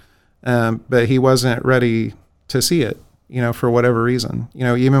person, but he wasn't ready to see it. For whatever reason,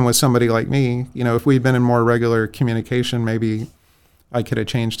 even with somebody like me, if we'd been in more regular communication, maybe I could have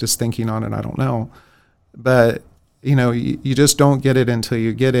changed his thinking on it. I don't know. But, you just don't get it until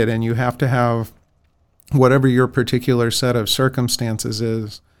you get it. And you have to have whatever your particular set of circumstances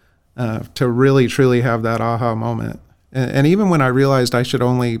is to really, truly have that aha moment. And even when I realized I should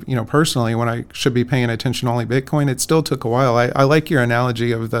only, personally, when I should be paying attention to only Bitcoin, it still took a while. I like your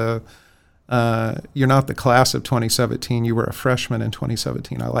analogy of you're not the class of 2017. You were a freshman in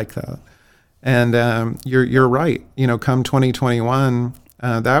 2017. I like that. And you're right. Come 2021,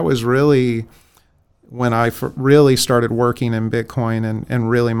 that was really when I really started working in Bitcoin and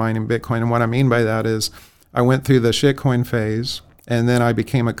really mining Bitcoin. And what I mean by that is I went through the shitcoin phase, and then I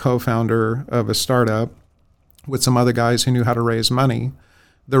became a co-founder of a startup with some other guys who knew how to raise money.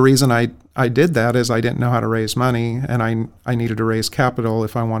 The reason I did that is I didn't know how to raise money, and I needed to raise capital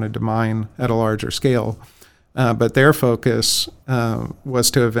if I wanted to mine at a larger scale. But their focus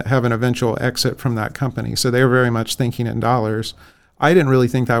was to have an eventual exit from that company. So they were very much thinking in dollars. I didn't really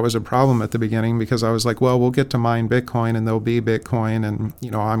think that was a problem at the beginning, because I was like, well, we'll get to mine Bitcoin and there'll be Bitcoin, and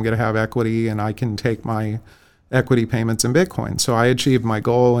I'm going to have equity and I can take my equity payments in Bitcoin. So I achieved my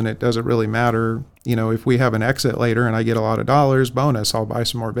goal, and it doesn't really matter. If we have an exit later and I get a lot of dollars, bonus, I'll buy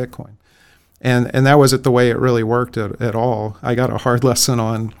some more Bitcoin. And that wasn't the way it really worked at all. I got a hard lesson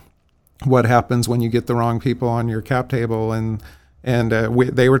on what happens when you get the wrong people on your cap table, and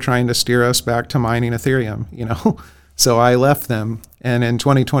they were trying to steer us back to mining Ethereum, So I left them. And in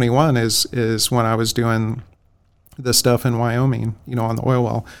 2021 is when I was doing the stuff in Wyoming, on the oil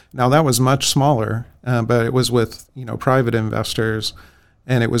well. Now that was much smaller, but it was with, private investors,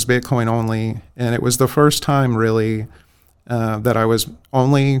 and it was Bitcoin only. And it was the first time really that I was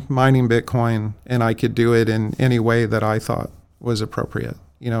only mining Bitcoin, and I could do it in any way that I thought was appropriate.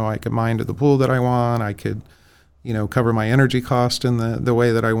 I could mine to the pool that I want. I could, cover my energy cost in the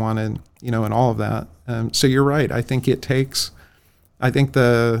way that I wanted, and all of that. So you're right. I think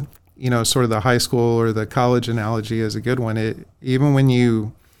the sort of the high school or the college analogy is a good one. Even when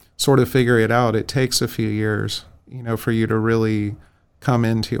you sort of figure it out, it takes a few years, for you to really come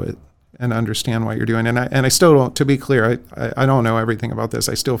into it and understand what you're doing. And I still don't, to be clear, I don't know everything about this.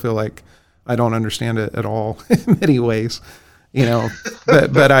 I still feel like I don't understand it at all in many ways,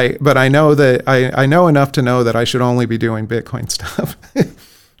 but I know that I know enough to know that I should only be doing Bitcoin stuff.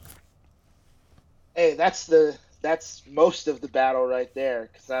 Hey, that's most of the battle right there,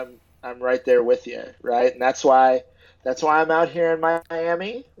 because I'm right there with you, right? And that's why I'm out here in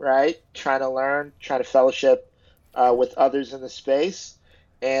Miami, right? Trying to learn, trying to fellowship with others in the space.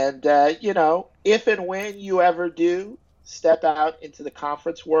 And, if and when you ever do step out into the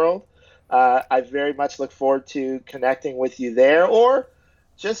conference world, I very much look forward to connecting with you there, or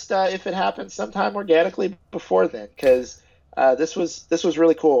just if it happens sometime organically before then, because this was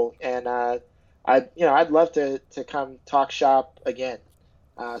really cool. And I'd love to come talk shop again.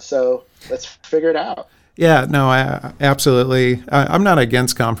 So let's figure it out. Yeah, no, absolutely. I'm not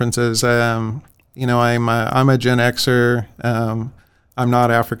against conferences. I'm a Gen Xer. I'm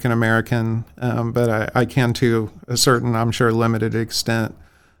not African American, but I can, to a certain, I'm sure, limited extent,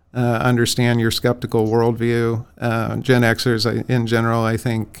 understand your skeptical worldview. Gen Xers, in general, I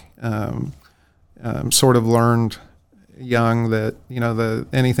think, sort of learned young that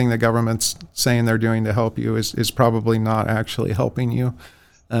anything the government's saying they're doing to help you is probably not actually helping you.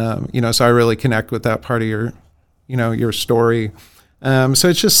 So I really connect with that part of your story. So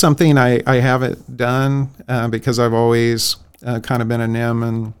it's just something I haven't done because I've always kind of been a NIM,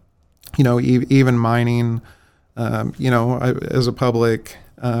 and even mining. As a public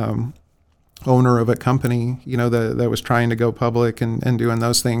owner of a company, that was trying to go public and doing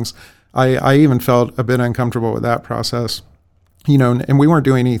those things, I even felt a bit uncomfortable with that process. And we weren't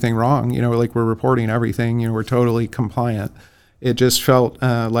doing anything wrong. Like, we're reporting everything. We're totally compliant. It just felt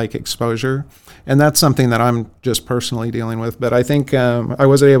like exposure. And that's something that I'm just personally dealing with. But I think I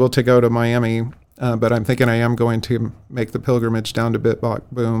wasn't able to go to Miami, but I'm thinking I am going to make the pilgrimage down to BitBlock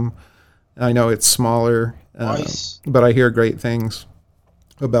Boom. I know it's smaller, Nice. but I hear great things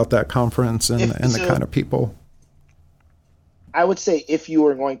about that conference and the kind of people. I would say if you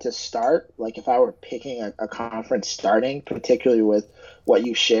were going to start, like if I were picking a conference starting, particularly with what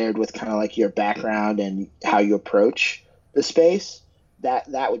you shared with kind of like your background and how you approach the space,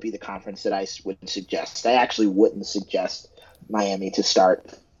 that would be the conference that I would suggest. I actually wouldn't suggest Miami to start.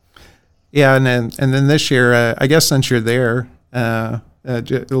 Yeah, and then this year, I guess since you're there,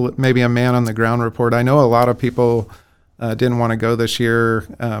 maybe a man on the ground report. I know a lot of people didn't want to go this year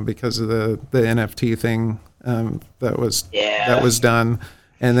because of the NFT thing that was done,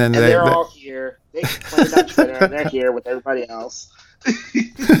 and then they're all here. They complained on Twitter, and they're here with everybody else.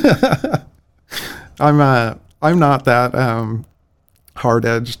 I'm not that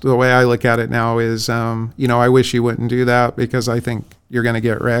hard-edged. The way I look at it now is, I wish you wouldn't do that because I think you're going to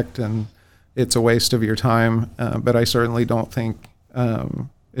get wrecked and it's a waste of your time. But I certainly don't think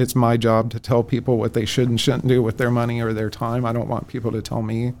it's my job to tell people what they should and shouldn't do with their money or their time. I don't want people to tell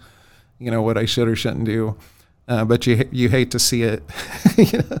me, what I should or shouldn't do. But you hate to see it.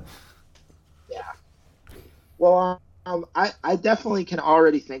 Yeah. Well, I definitely can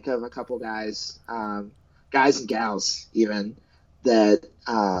already think of a couple guys and gals even that,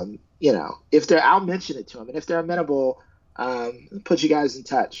 if they're, I'll mention it to them, and if they're amenable, put you guys in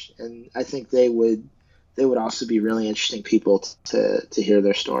touch. And I think they would also be really interesting people to hear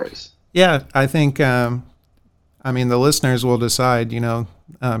their stories. Yeah, I think, the listeners will decide,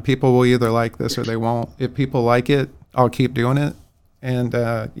 people will either like this or they won't. If people like it, I'll keep doing it. And,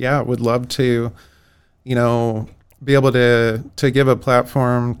 would love to, be able to give a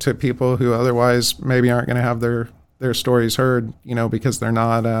platform to people who otherwise maybe aren't going to have their stories heard, because they're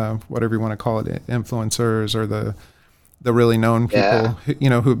not, whatever you want to call it, influencers or the really known people,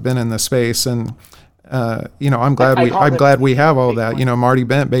 who've been in the space. And, I'm glad we have all that. Marty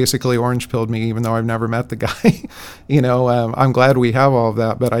Bent basically orange pilled me, even though I've never met the guy. I'm glad we have all of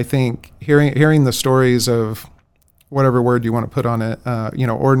that. But I think hearing the stories of whatever word you want to put on it,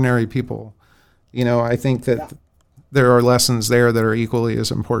 ordinary people, I think that there are lessons there that are equally as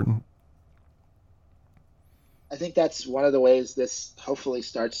important. I think that's one of the ways this hopefully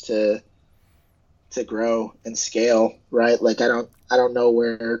starts to grow and scale, right? Like I don't know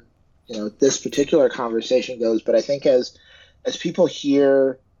where this particular conversation goes, but I think as people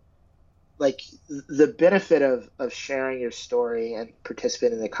hear, like, the benefit of sharing your story and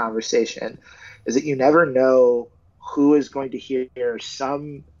participating in the conversation is that you never know who is going to hear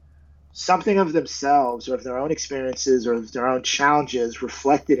something of themselves or of their own experiences or of their own challenges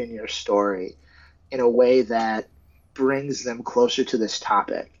reflected in your story in a way that brings them closer to this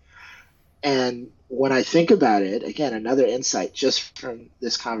topic. And when I think about it, again, another insight just from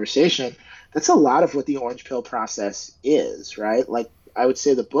this conversation, that's a lot of what the orange pill process is, right? Like, I would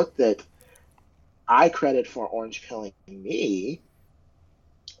say the book that I credit for orange pilling me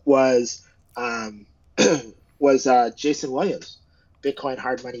was Jason Williams, Bitcoin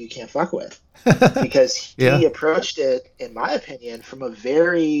Hard Money You Can't Fuck With, because he approached it, in my opinion, from a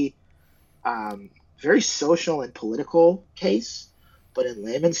very, very social and political case, but in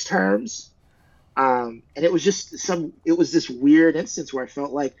layman's terms. And it was this weird instance where I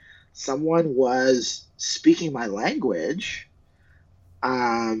felt like someone was speaking my language.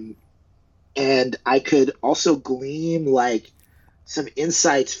 And I could also glean like some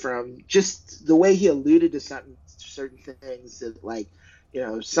insights from just the way he alluded to certain things that, like,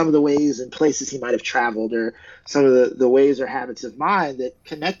 some of the ways and places he might have traveled, or some of the ways or habits of mind that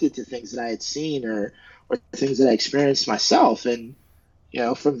connected to things that I had seen or things that I experienced myself. And,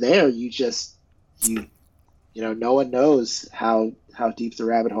 from there, no one knows how deep the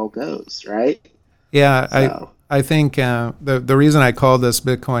rabbit hole goes, right? Yeah, So, I think the reason I call this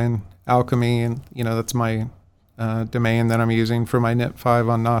Bitcoin alchemy, and that's my domain that I'm using for my NIT5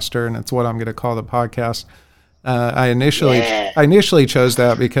 on Nostr, and it's what I'm going to call the podcast. I yeah. initially chose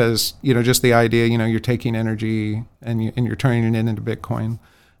that because just the idea, you're taking energy and you're turning it into Bitcoin.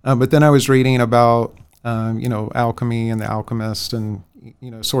 But then I was reading about alchemy and the alchemist, and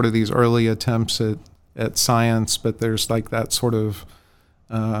sort of these early attempts at science, but there's like that sort of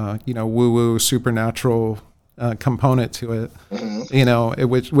woo-woo supernatural component to it,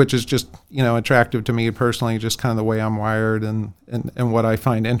 which is just attractive to me personally, just kind of the way I'm wired and what I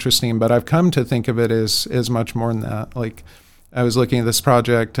find interesting. But I've come to think of it as much more than that. Like, I was looking at this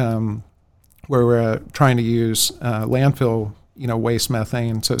project where we're trying to use landfill waste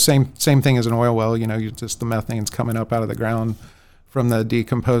methane. So same thing as an oil well. Just the methane's coming up out of the ground from the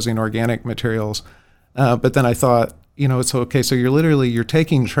decomposing organic materials. But then I thought, it's okay. So you're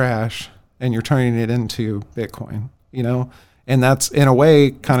taking trash and you're turning it into Bitcoin, and that's in a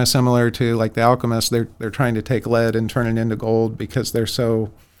way kind of similar to like the alchemists. They're trying to take lead and turn it into gold because they're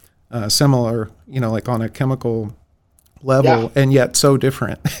so similar, like on a chemical level, and yet so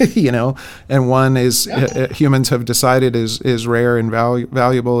different, and one is humans have decided is rare and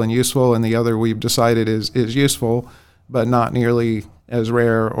valuable and useful, and the other we've decided is useful, but not nearly as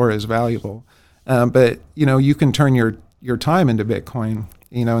rare or as valuable. But you can turn your time into Bitcoin.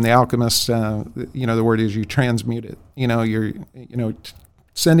 And the alchemist, the word is you transmute it. You're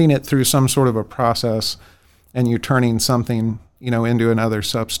sending it through some sort of a process, and you're turning something into another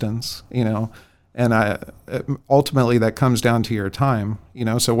substance. And ultimately that comes down to your time.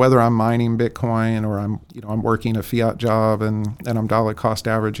 So whether I'm mining Bitcoin or I'm working a fiat job and I'm dollar cost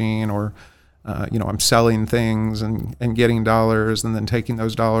averaging, or I'm selling things and getting dollars and then taking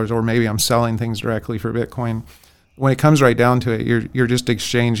those dollars, or maybe I'm selling things directly for Bitcoin. When it comes right down to it, you're just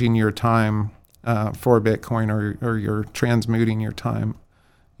exchanging your time for Bitcoin, or you're transmuting your time,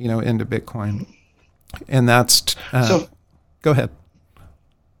 into Bitcoin, and that's. So, go ahead.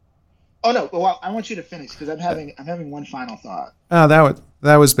 Oh no! Well, I want you to finish because I'm having one final thought.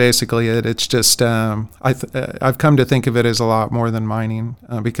 That was basically it. It's just I've come to think of it as a lot more than mining,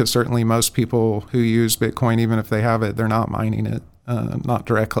 because certainly most people who use Bitcoin, even if they have it, they're not mining it, not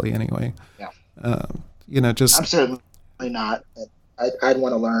directly anyway. Yeah. Just I'm certainly not. I'd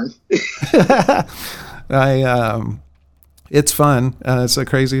want to learn. It's fun. It's the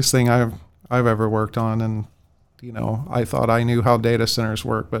craziest thing I've ever worked on, and I thought I knew how data centers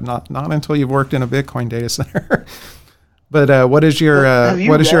work, but not until you've worked in a Bitcoin data center. But what is your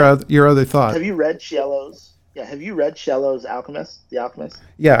your other thought? Have you read Shello's? Yeah, have you read Shello's Alchemist? The Alchemist?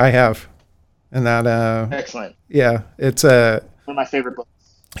 Yeah, I have. And that excellent. Yeah, it's one of my favorite books.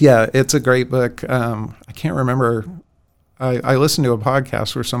 Yeah, it's a great book. I can't remember. I listened to a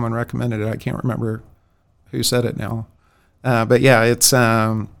podcast where someone recommended it. I can't remember who said it now. But yeah, it's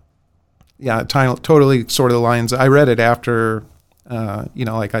totally sort of aligns. I read it after,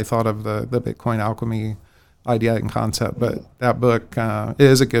 like I thought of the Bitcoin alchemy idea and concept. But that book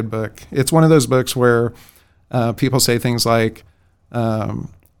is a good book. It's one of those books where people say things like,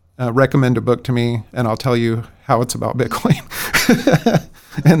 recommend a book to me and I'll tell you how it's about Bitcoin.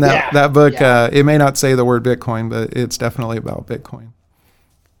 And that book, it may not say the word Bitcoin, but it's definitely about Bitcoin.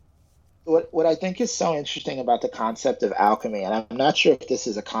 What I think is so interesting about the concept of alchemy, and I'm not sure if this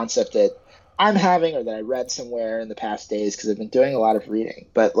is a concept that I'm having or that I read somewhere in the past days because I've been doing a lot of reading,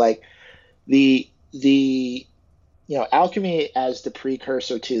 but like the alchemy as the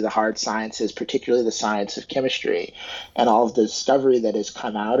precursor to the hard sciences, particularly the science of chemistry and all of the discovery that has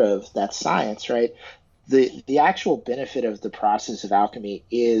come out of that science, right? The actual benefit of the process of alchemy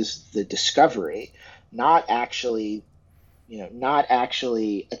is the discovery, not actually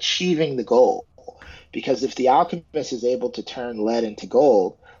achieving the goal. Because if the alchemist is able to turn lead into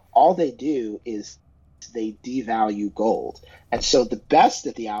gold, all they do is they devalue gold. And so the best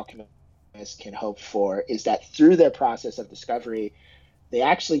that the alchemist can hope for is that through their process of discovery, they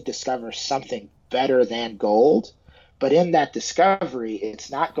actually discover something better than gold. But in that discovery, it's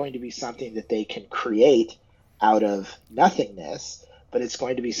not going to be something that they can create out of nothingness, but it's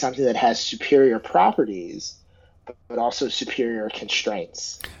going to be something that has superior properties, but also superior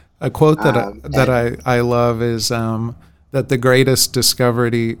constraints. A quote that I love is that the greatest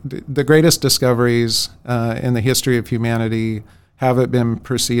discoveries in the history of humanity haven't been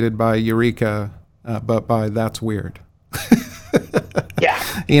preceded by eureka, but by that's weird. Yeah.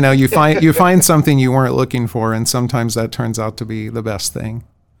 You find something you weren't looking for, and sometimes that turns out to be the best thing.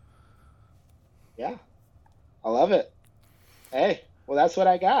 Yeah. I love it. Hey, well, that's what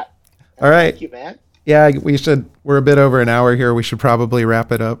I got. All right. Thank you, man. Yeah, we're a bit over an hour here. We should probably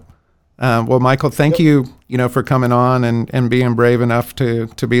wrap it up. Well, Michael, thank you, for coming on and being brave enough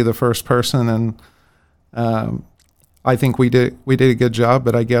to be the first person. And I think we did a good job,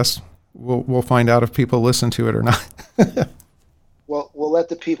 but I guess we'll find out if people listen to it or not. Well, we'll let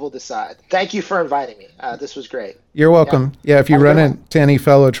the people decide. Thank you for inviting me. This was great. You're welcome. Yeah, if you run into any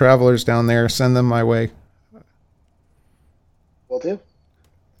fellow travelers down there, send them my way. Will do.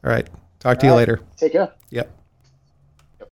 All right. Talk to you later. Take care. Yep.